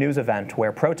big news event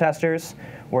where protesters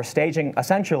were staging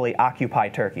essentially Occupy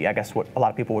Turkey, I guess what a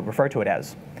lot of people would refer to it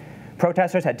as.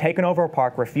 Protesters had taken over a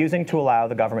park, refusing to allow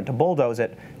the government to bulldoze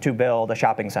it to build a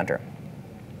shopping center.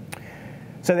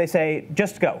 So they say,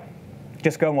 just go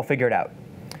and we'll figure it out.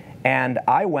 And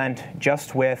I went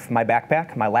just with my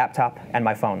backpack, my laptop, and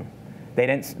my phone. They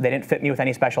didn't fit me with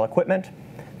any special equipment.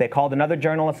 They called another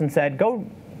journalist and said, go,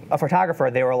 a photographer.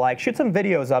 They were like, shoot some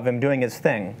videos of him doing his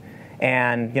thing,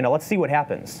 and you know, let's see what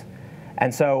happens.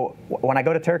 And so when I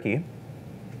go to Turkey,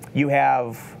 you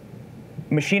have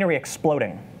machinery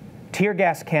exploding, tear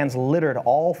gas cans littered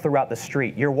all throughout the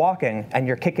street. You're walking and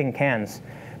you're kicking cans.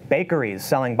 Bakeries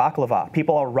selling baklava.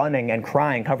 People are running and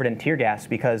crying covered in tear gas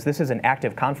because this is an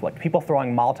active conflict. People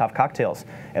throwing Molotov cocktails.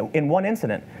 In one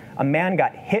incident, a man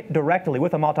got hit directly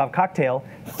with a Molotov cocktail,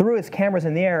 threw his cameras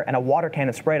in the air, and a water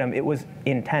cannon sprayed him. It was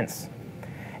intense.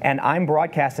 And I'm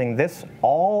broadcasting this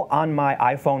all on my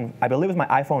iPhone. I believe it was my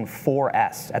iPhone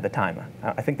 4S at the time.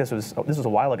 I think this was a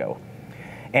while ago.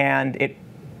 And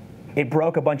it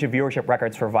broke a bunch of viewership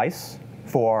records for Vice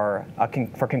for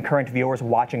concurrent viewers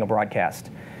watching a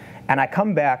broadcast. And I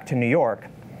come back to New York,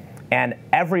 and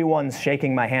everyone's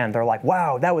shaking my hand. They're like,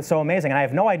 wow, that was so amazing. And I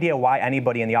have no idea why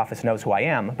anybody in the office knows who I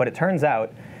am, but it turns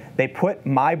out they put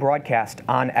my broadcast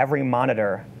on every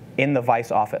monitor in the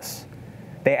Vice office.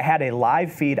 They had a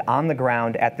live feed on the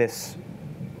ground at this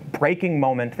breaking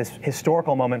moment, this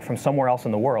historical moment from somewhere else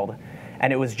in the world.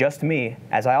 And it was just me,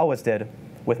 as I always did,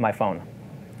 with my phone.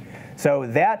 So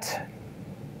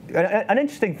an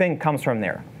interesting thing comes from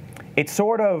there. It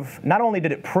sort of, not only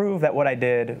did it prove that what I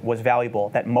did was valuable,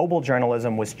 that mobile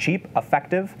journalism was cheap,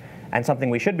 effective, and something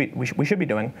we should be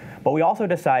doing, but we also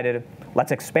decided,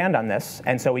 let's expand on this.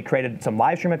 And so we created some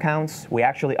live stream accounts. We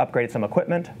actually upgraded some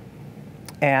equipment,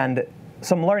 and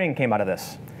some learning came out of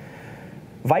this.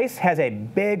 Vice has a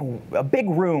big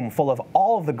room full of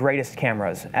all of the greatest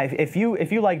cameras. If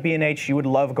you like B&H, you would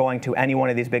love going to any one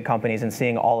of these big companies and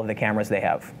seeing all of the cameras they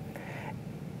have.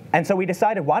 And so we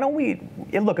decided, why don't we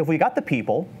look, if we got the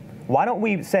people, why don't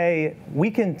we say we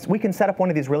can set up one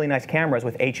of these really nice cameras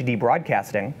with HD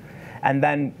broadcasting, and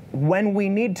then when we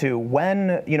need to,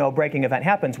 when a breaking event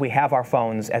happens, we have our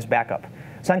phones as backup.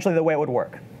 Essentially the way it would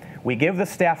work. We give the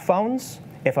staff phones.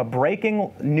 If a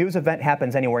breaking news event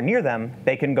happens anywhere near them,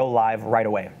 they can go live right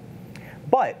away.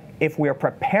 But if we're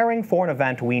preparing for an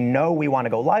event we know we want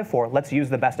to go live for, let's use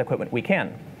the best equipment we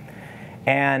can.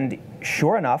 And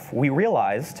sure enough, we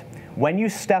realized when you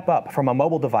step up from a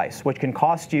mobile device, which can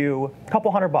cost you a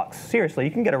couple $100, seriously,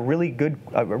 you can get a really good,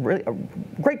 a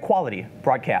great quality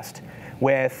broadcast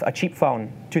with a cheap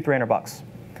phone, $200-300.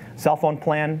 Cell phone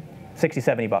plan,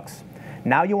 $60-70.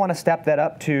 Now you want to step that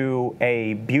up to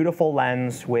a beautiful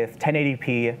lens with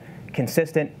 1080p,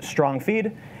 consistent, strong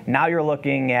feed. Now you're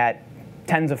looking at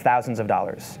tens of thousands of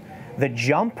dollars. The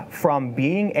jump from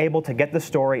being able to get the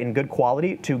story in good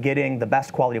quality to getting the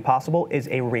best quality possible is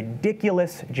a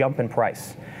ridiculous jump in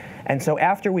price. And so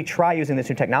after we try using this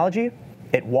new technology,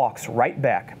 it walks right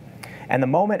back. And the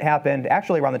moment happened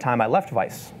actually around the time I left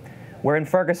Vice. We're in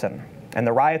Ferguson, and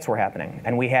the riots were happening.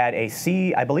 And we had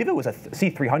I believe it was a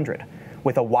C300,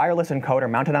 with a wireless encoder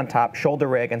mounted on top, shoulder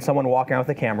rig, and someone walking around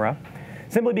with a camera,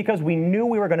 simply because we knew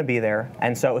we were going to be there.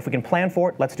 And so if we can plan for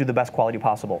it, let's do the best quality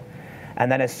possible.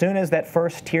 And then as soon as that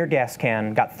first tear gas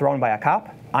can got thrown by a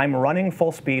cop, I'm running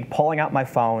full speed, pulling out my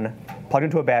phone, plugged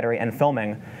into a battery, and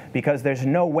filming, because there's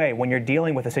no way when you're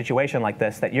dealing with a situation like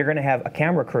this that you're going to have a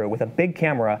camera crew with a big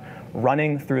camera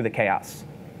running through the chaos.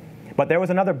 But there was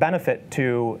another benefit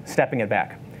to stepping it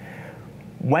back.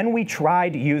 When we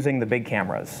tried using the big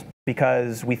cameras,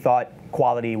 because we thought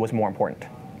quality was more important,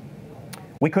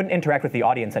 we couldn't interact with the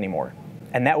audience anymore.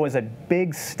 And that was a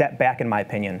big step back, in my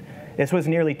opinion. This was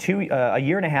nearly a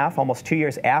year and a half, almost 2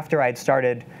 years after I had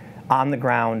started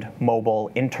on-the-ground mobile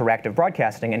interactive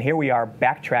broadcasting, and here we are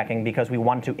backtracking because we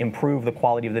wanted to improve the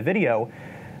quality of the video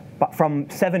from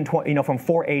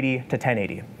 480 to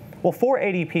 1080. Well,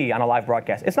 480p on a live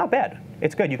broadcast, it's not bad.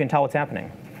 It's good. You can tell what's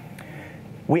happening.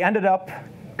 We ended up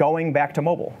going back to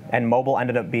mobile, and mobile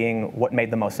ended up being what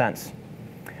made the most sense.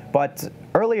 But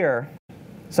earlier,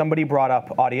 somebody brought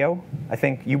up audio. I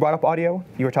think you brought up audio.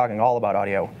 You were talking all about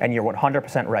audio, and you're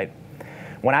 100% right.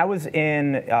 When I was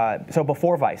so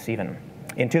before Vice even,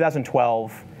 in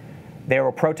 2012, there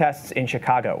were protests in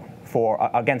Chicago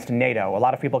against NATO. A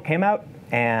lot of people came out,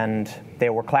 and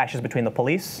there were clashes between the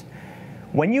police.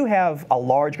 When you have a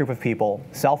large group of people,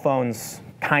 cell phones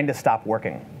kind of stop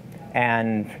working,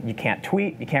 and you can't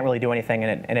tweet, you can't really do anything,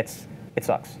 and it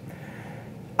sucks.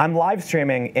 I'm live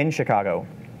streaming in Chicago,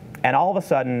 and all of a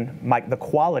sudden, the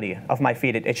quality of my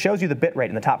feed, it shows you the bit rate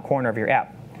in the top corner of your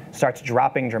app, starts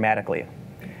dropping dramatically.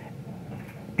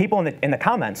 People in the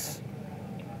comments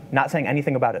not saying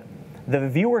anything about it. The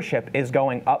viewership is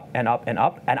going up and up and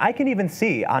up, and I can even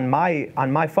see on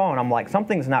my phone, I'm like,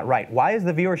 something's not right. Why is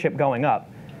the viewership going up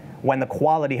when the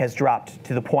quality has dropped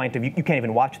to the point of you can't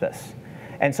even watch this?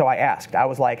 And so I asked. I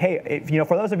was like, hey,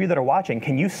 for those of you that are watching,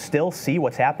 can you still see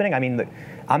what's happening? I mean,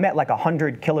 I'm at like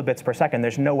 100 kilobits per second.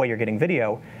 There's no way you're getting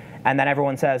video. And then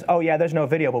everyone says, oh yeah, there's no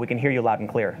video, but we can hear you loud and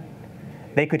clear.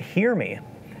 They could hear me,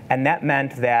 and that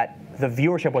meant that the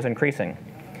viewership was increasing.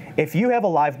 If you have a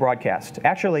live broadcast,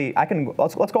 actually,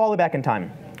 let's go all the way back in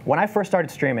time. When I first started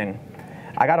streaming,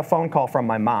 I got a phone call from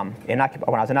my mom when I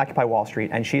was in Occupy Wall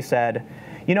Street, and she said,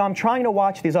 I'm trying to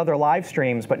watch these other live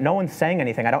streams, but no one's saying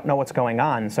anything. I don't know what's going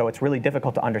on, so it's really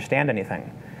difficult to understand anything.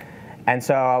 And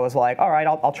so I was like, all right,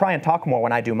 I'll try and talk more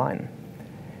when I do mine.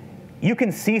 You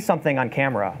can see something on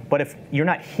camera, but if you're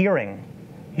not hearing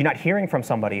you're not hearing from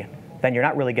somebody, then you're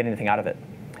not really getting anything out of it.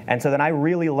 And so then I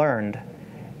really learned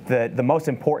the most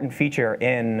important feature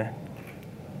in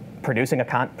producing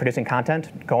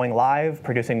content, going live,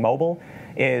 producing mobile,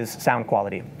 is sound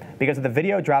quality. Because if the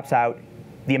video drops out,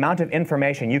 the amount of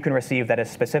information you can receive that is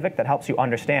specific, that helps you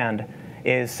understand,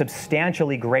 is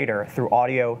substantially greater through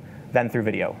audio than through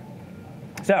video.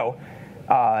 So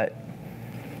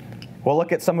we'll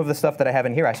look at some of the stuff that I have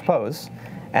in here, I suppose.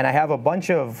 And I have a bunch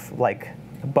of like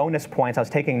bonus points. I was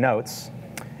taking notes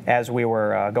as we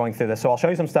were going through this. So I'll show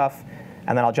you some stuff,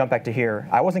 and then I'll jump back to here.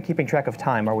 I wasn't keeping track of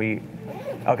time. Are we?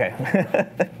 OK.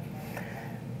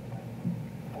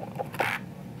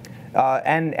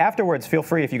 And afterwards, feel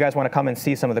free, if you guys want to come and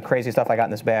see some of the crazy stuff I got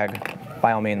in this bag,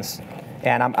 by all means.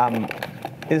 And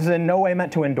this is in no way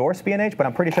meant to endorse B&H, but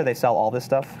I'm pretty sure they sell all this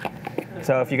stuff.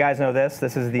 So if you guys know this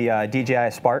is the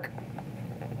DJI Spark.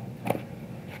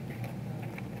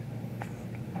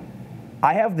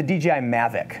 I have the DJI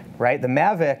Mavic, right? The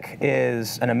Mavic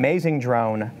is an amazing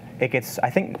drone. It gets, I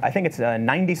think it's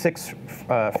 96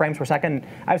 frames per second.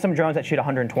 I have some drones that shoot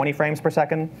 120 frames per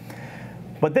second.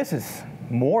 But this is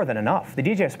more than enough. The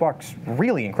DJI Spark's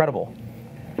really incredible.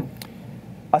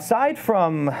 Aside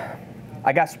from,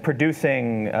 I guess,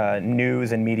 producing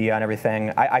news and media and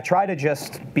everything, I try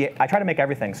to make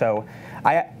everything. So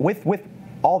with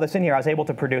all this in here, I was able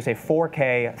to produce a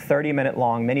 4K, 30-minute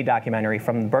long mini documentary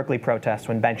from the Berkeley protests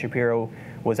when Ben Shapiro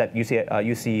was at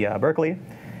UC Berkeley.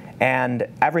 And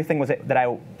everything that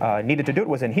I needed to do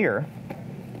was in here.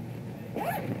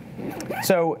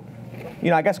 So,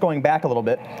 I guess going back a little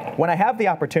bit, when I have the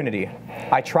opportunity,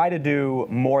 I try to do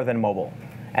more than mobile.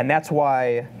 And that's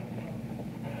why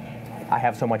I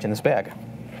have so much in this bag.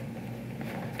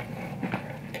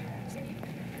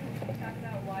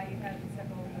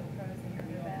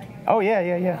 Oh,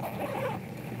 yeah.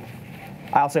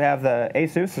 I also have the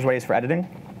Asus as ways for editing.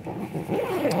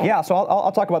 Yeah, so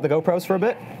I'll talk about the GoPros for a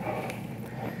bit.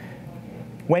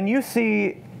 When you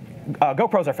see,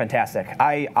 GoPros are fantastic.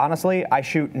 I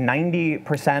shoot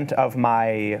 90% of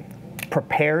my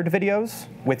prepared videos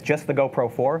with just the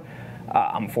GoPro 4.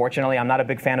 Unfortunately, I'm not a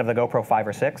big fan of the GoPro 5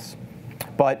 or 6.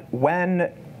 But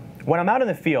when I'm out in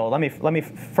the field, let me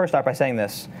first start by saying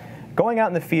this. Going out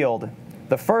in the field,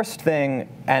 the first thing,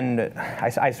 and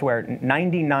I swear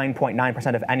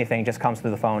 99.9% of anything just comes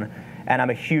through the phone, and I'm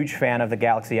a huge fan of the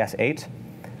Galaxy S8.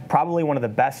 Probably one of the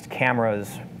best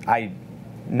cameras. I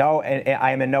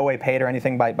am in no way paid or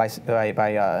anything by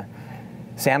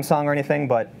Samsung or anything,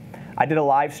 but I did a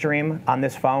live stream on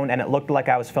this phone, and it looked like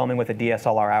I was filming with a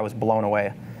DSLR. I was blown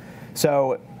away.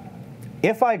 So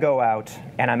if I go out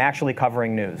and I'm actually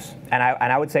covering news, and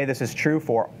I would say this is true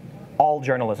for all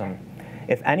journalism,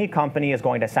 if any company is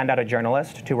going to send out a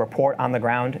journalist to report on the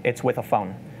ground, it's with a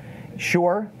phone.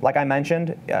 Sure, like I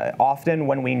mentioned, often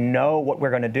when we know what we're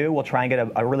going to do, we'll try and get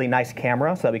a really nice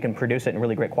camera so that we can produce it in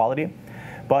really great quality.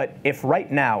 But if right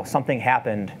now something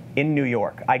happened in New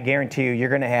York, I guarantee you're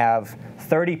going to have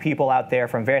 30 people out there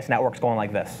from various networks going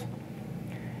like this.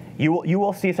 You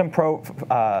will see some pro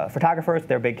photographers,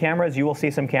 they're big cameras. You will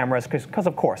see some cameras because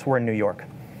of course, we're in New York.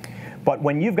 But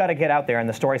when you've got to get out there and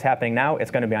the story's happening now,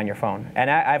 it's going to be on your phone. And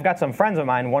I've got some friends of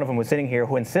mine, one of them was sitting here,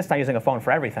 who insists on using a phone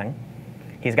for everything.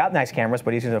 He's got nice cameras,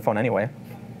 but he's using a phone anyway.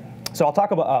 So I'll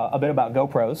talk about, a bit about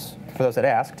GoPros, for those that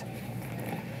asked.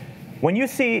 When you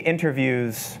see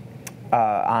interviews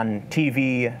on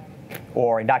TV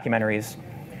or in documentaries,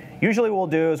 usually what we'll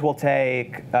do is we'll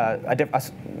take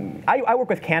I work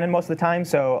with Canon most of the time,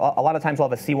 so a lot of times we'll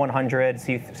have a C100,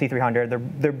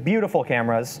 C300. They're beautiful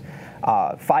cameras.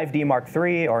 5D Mark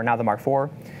III, or now the Mark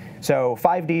IV. So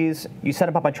 5Ds, you set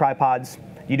them up on tripods.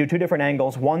 You do two different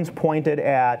angles. One's pointed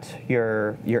at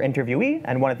your interviewee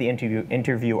and one at the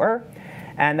interviewer.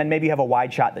 And then maybe you have a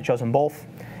wide shot that shows them both.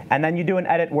 And then you do an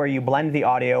edit where you blend the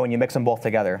audio and you mix them both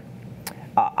together.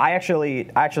 I actually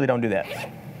don't do that.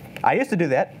 I used to do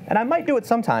that, and I might do it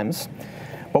sometimes.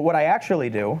 But what I actually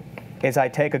do is I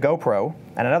take a GoPro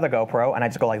and another GoPro, and I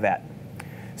just go like that.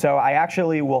 So I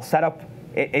actually will set up.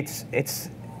 It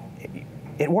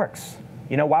works.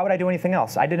 Why would I do anything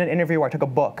else? I did an interview where I took a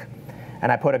book,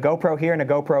 and I put a GoPro here and a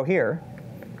GoPro here,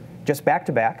 just back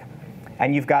to back,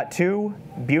 and you've got two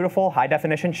beautiful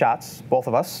high-definition shots, both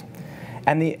of us.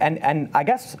 And I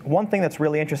guess one thing that's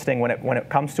really interesting when it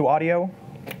comes to audio,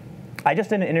 I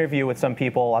just did an interview with some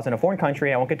people. I was in a foreign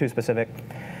country. I won't get too specific.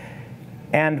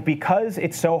 And because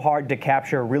it's so hard to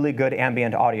capture really good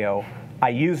ambient audio, I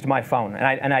used my phone,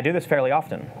 and I do this fairly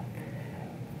often.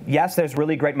 Yes, there's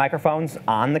really great microphones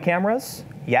on the cameras.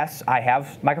 Yes, I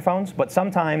have microphones, but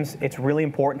sometimes it's really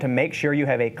important to make sure you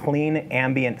have a clean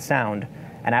ambient sound,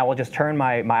 and I will just turn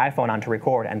my iPhone on to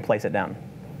record and place it down.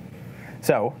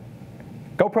 So,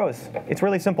 GoPros, it's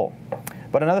really simple.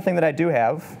 But another thing that I do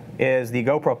have is the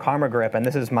GoPro Karma Grip, and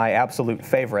this is my absolute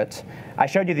favorite. I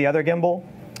showed you the other gimbal.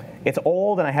 It's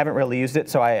old and I haven't really used it,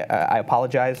 so I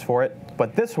apologize for it.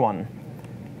 But this one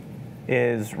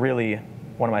is really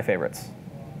one of my favorites.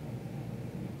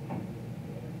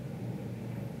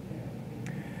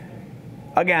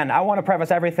 Again, I want to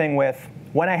preface everything with,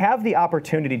 when I have the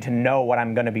opportunity to know what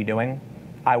I'm going to be doing,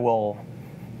 I will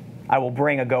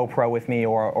bring a GoPro with me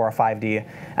or a 5D,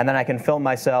 and then I can film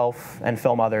myself and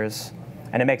film others,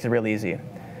 and it makes it really easy.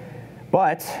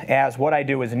 But as what I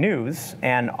do is news,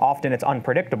 and often it's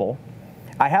unpredictable,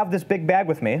 I have this big bag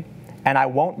with me, and I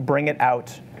won't bring it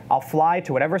out. I'll fly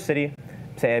to whatever city,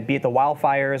 say be it the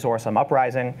wildfires or some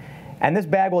uprising, and this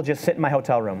bag will just sit in my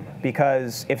hotel room,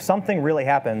 because if something really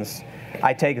happens,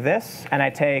 I take this, and I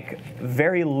take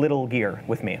very little gear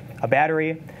with me. A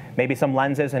battery, maybe some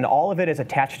lenses, and all of it is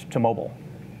attached to mobile.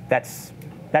 That's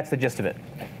the gist of it.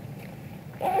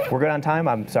 We're good on time?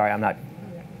 I'm sorry, I'm not.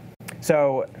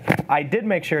 So I did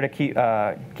make sure to keep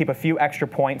a few extra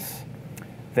points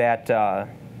that,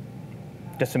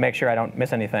 just to make sure I don't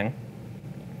miss anything.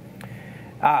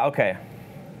 Okay.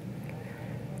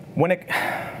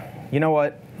 You know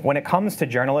what? When it comes to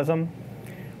journalism,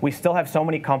 we still have so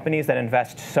many companies that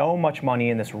invest so much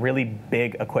money in this really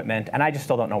big equipment, and I just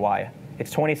still don't know why. It's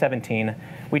 2017.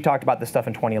 We talked about this stuff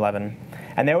in 2011,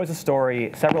 and there was a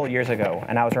story several years ago,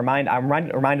 and I'm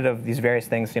reminded of these various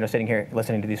things, you know, sitting here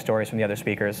listening to these stories from the other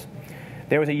speakers.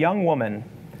 There was a young woman,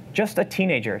 just a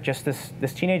teenager, just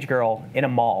this teenage girl in a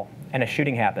mall, and a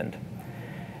shooting happened.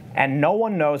 And no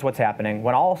one knows what's happening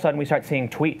when all of a sudden we start seeing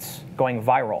tweets going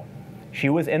viral. She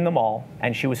was in the mall,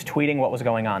 and she was tweeting what was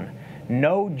going on.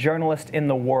 No journalist in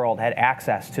the world had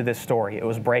access to this story. It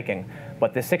was breaking.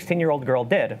 But this 16-year-old girl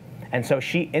did. And so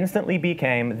she instantly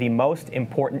became the most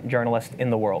important journalist in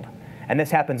the world. And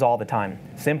this happens all the time,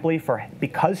 simply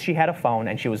because she had a phone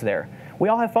and she was there. We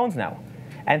all have phones now.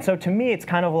 And so to me, it's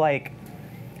kind of like,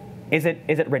 is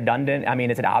it redundant? I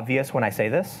mean, is it obvious when I say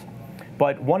this?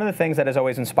 But one of the things that has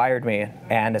always inspired me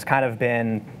and has kind of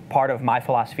been part of my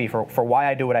philosophy for why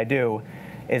I do what I do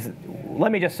is,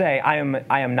 let me just say, I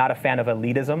am not a fan of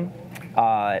elitism.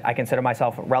 I consider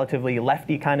myself a relatively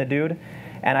lefty kind of dude,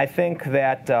 and I think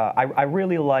that I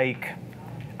really like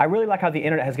how the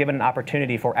internet has given an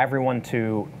opportunity for everyone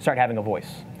to start having a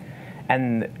voice.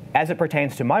 And as it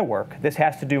pertains to my work, this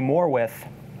has to do more with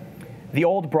the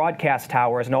old broadcast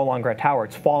tower is no longer a tower.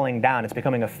 It's falling down. It's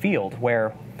becoming a field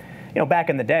where, you know, back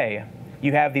in the day,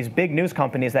 you have these big news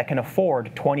companies that can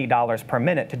afford $20 per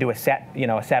minute to do a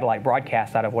satellite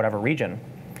broadcast out of whatever region.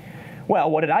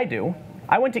 Well, what did I do?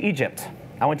 I went to Egypt.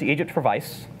 I went to Egypt for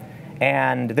Vice,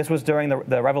 and this was during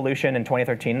the revolution in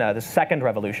 2013, the second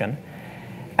revolution.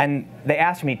 And they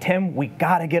asked me, Tim, we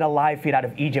gotta get a live feed out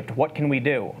of Egypt. What can we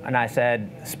do? And I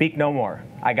said, speak no more.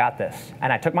 I got this.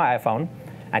 And I took my iPhone,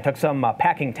 I took some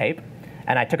packing tape,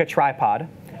 and I took a tripod,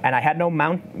 and I had no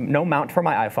mount for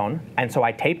my iPhone, and so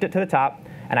I taped it to the top,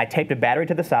 and I taped a battery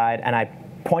to the side, and I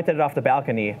pointed it off the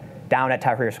balcony down at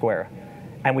Tahrir Square.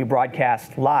 And we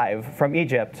broadcast live from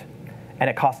Egypt, and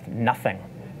it cost nothing.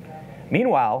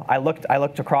 Meanwhile, I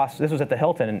looked across, this was at the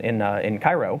Hilton in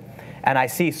Cairo, and I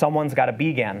see someone's got a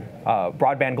BGAN,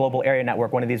 Broadband Global Area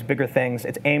Network, one of these bigger things.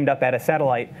 It's aimed up at a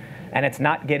satellite, and it's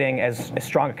not getting as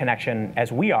strong a connection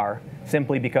as we are,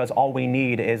 simply because all we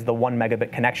need is the 1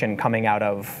 megabit connection coming out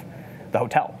of the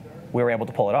hotel. We were able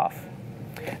to pull it off.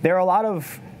 There are a lot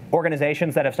of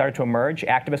organizations that have started to emerge.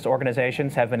 Activist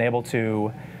organizations have been able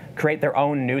to create their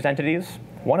own news entities,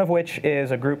 one of which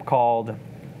is a group called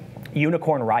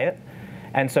Unicorn Riot.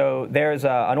 And so there's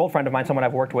an old friend of mine, someone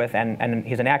I've worked with, and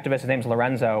he's an activist. His name's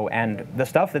Lorenzo, and the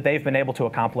stuff that they've been able to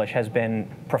accomplish has been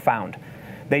profound.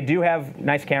 They do have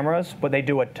nice cameras, but they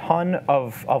do a ton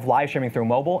of live streaming through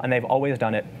mobile, and they've always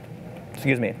done it,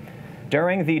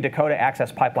 during the Dakota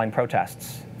Access Pipeline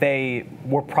protests. They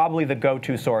were probably the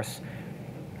go-to source.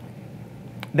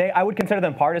 I would consider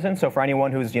them partisan, so for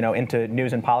anyone who's into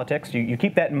news and politics, you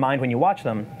keep that in mind when you watch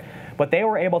them. But they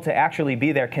were able to actually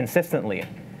be there consistently,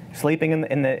 sleeping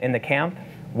in the camp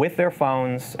with their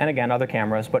phones, and again, other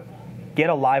cameras, but get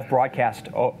a live broadcast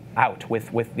out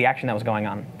with the action that was going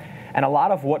on. And a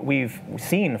lot of what we've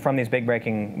seen from these big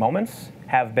breaking moments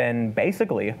have been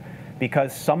basically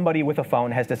because somebody with a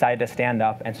phone has decided to stand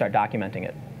up and start documenting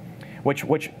it.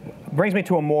 Which brings me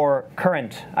to a more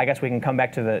current, I guess we can come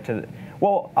back to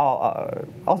well,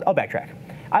 I'll backtrack.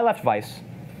 I left Vice,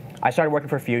 I started working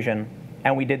for Fusion,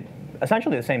 and we did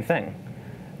essentially the same thing.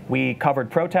 We covered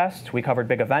protests, we covered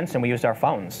big events, and we used our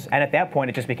phones. And at that point,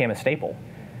 it just became a staple.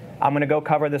 I'm gonna go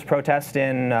cover this protest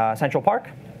in Central Park.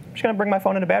 just going to bring my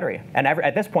phone and a battery. And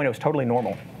at this point, it was totally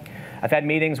normal. I've had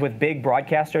meetings with big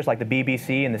broadcasters like the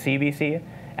BBC and the CBC,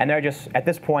 and they're just, at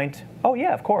this point, oh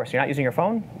yeah, of course, you're not using your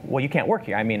phone? Well, you can't work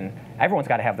here. I mean, everyone's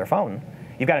got to have their phone.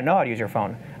 You've got to know how to use your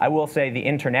phone. I will say the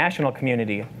international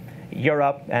community,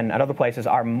 Europe and other places,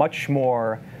 are much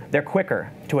more, they're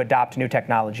quicker to adopt new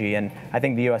technology, and I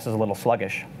think the US is a little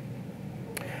sluggish.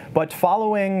 But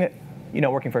following,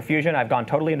 working for Fusion, I've gone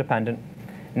totally independent.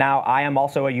 Now I am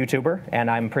also a YouTuber,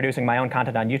 and I'm producing my own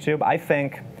content on YouTube. I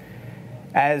think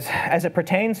as it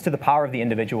pertains to the power of the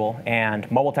individual and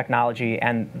mobile technology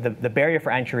and the barrier for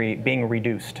entry being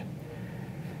reduced,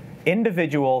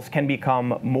 individuals can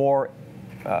become more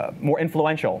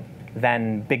influential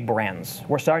than big brands.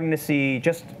 We're starting to see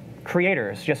just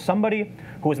creators, just somebody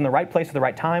who was in the right place at the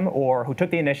right time or who took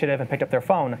the initiative and picked up their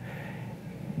phone,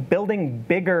 building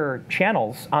bigger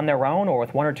channels on their own or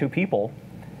with one or two people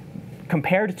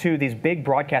compared to these big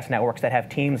broadcast networks that have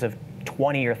teams of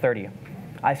 20 or 30.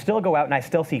 I still go out and I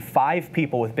still see 5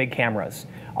 people with big cameras,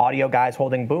 audio guys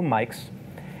holding boom mics,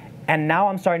 and now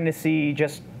I'm starting to see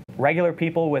just regular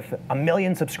people with 1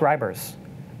 million subscribers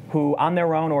who on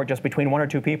their own or just between 1 or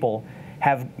 2 people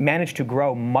have managed to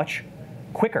grow much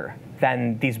quicker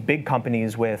than these big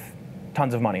companies with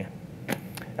tons of money.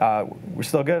 We're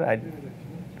still good?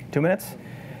 2 minutes?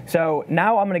 So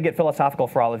now I'm going to get philosophical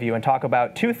for all of you and talk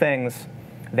about 2 things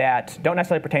that don't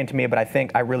necessarily pertain to me, but I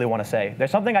think I really want to say.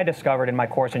 There's something I discovered in my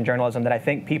course in journalism that I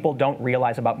think people don't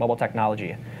realize about mobile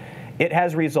technology. It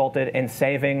has resulted in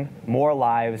saving more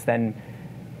lives than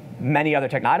many other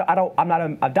technologies. I'm not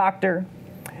a doctor,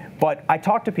 but I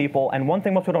talk to people, and one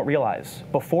thing most people don't realize,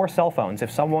 before cell phones, if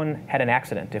someone had an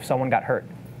accident, if someone got hurt,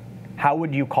 how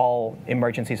would you call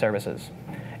emergency services?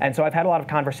 And so I've had a lot of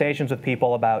conversations with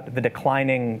people about the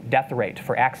declining death rate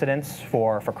for accidents,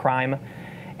 for crime.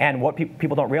 And what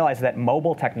people don't realize is that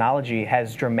mobile technology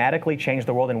has dramatically changed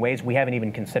the world in ways we haven't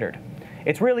even considered.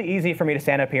 It's really easy for me to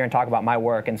stand up here and talk about my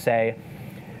work and say,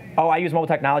 oh, I use mobile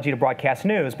technology to broadcast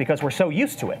news because we're so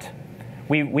used to it.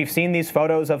 We've seen these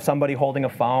photos of somebody holding a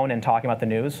phone and talking about the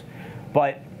news.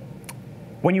 But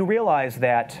when you realize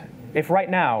that if right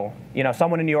now,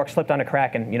 someone in New York slipped on a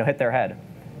crack and hit their head,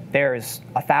 there's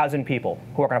 1,000 people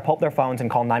who are going to pull up their phones and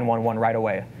call 911 right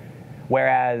away.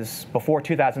 Whereas before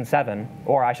 2007,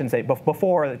 or I shouldn't say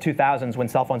before the 2000s when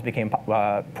cell phones became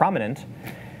prominent,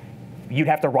 you'd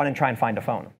have to run and try and find a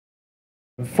phone.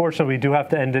 Unfortunately, we do have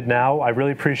to end it now. I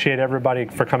really appreciate everybody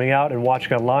for coming out and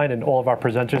watching online and all of our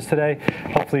presenters today.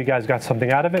 Hopefully you guys got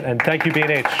something out of it, and thank you,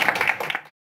 B&H.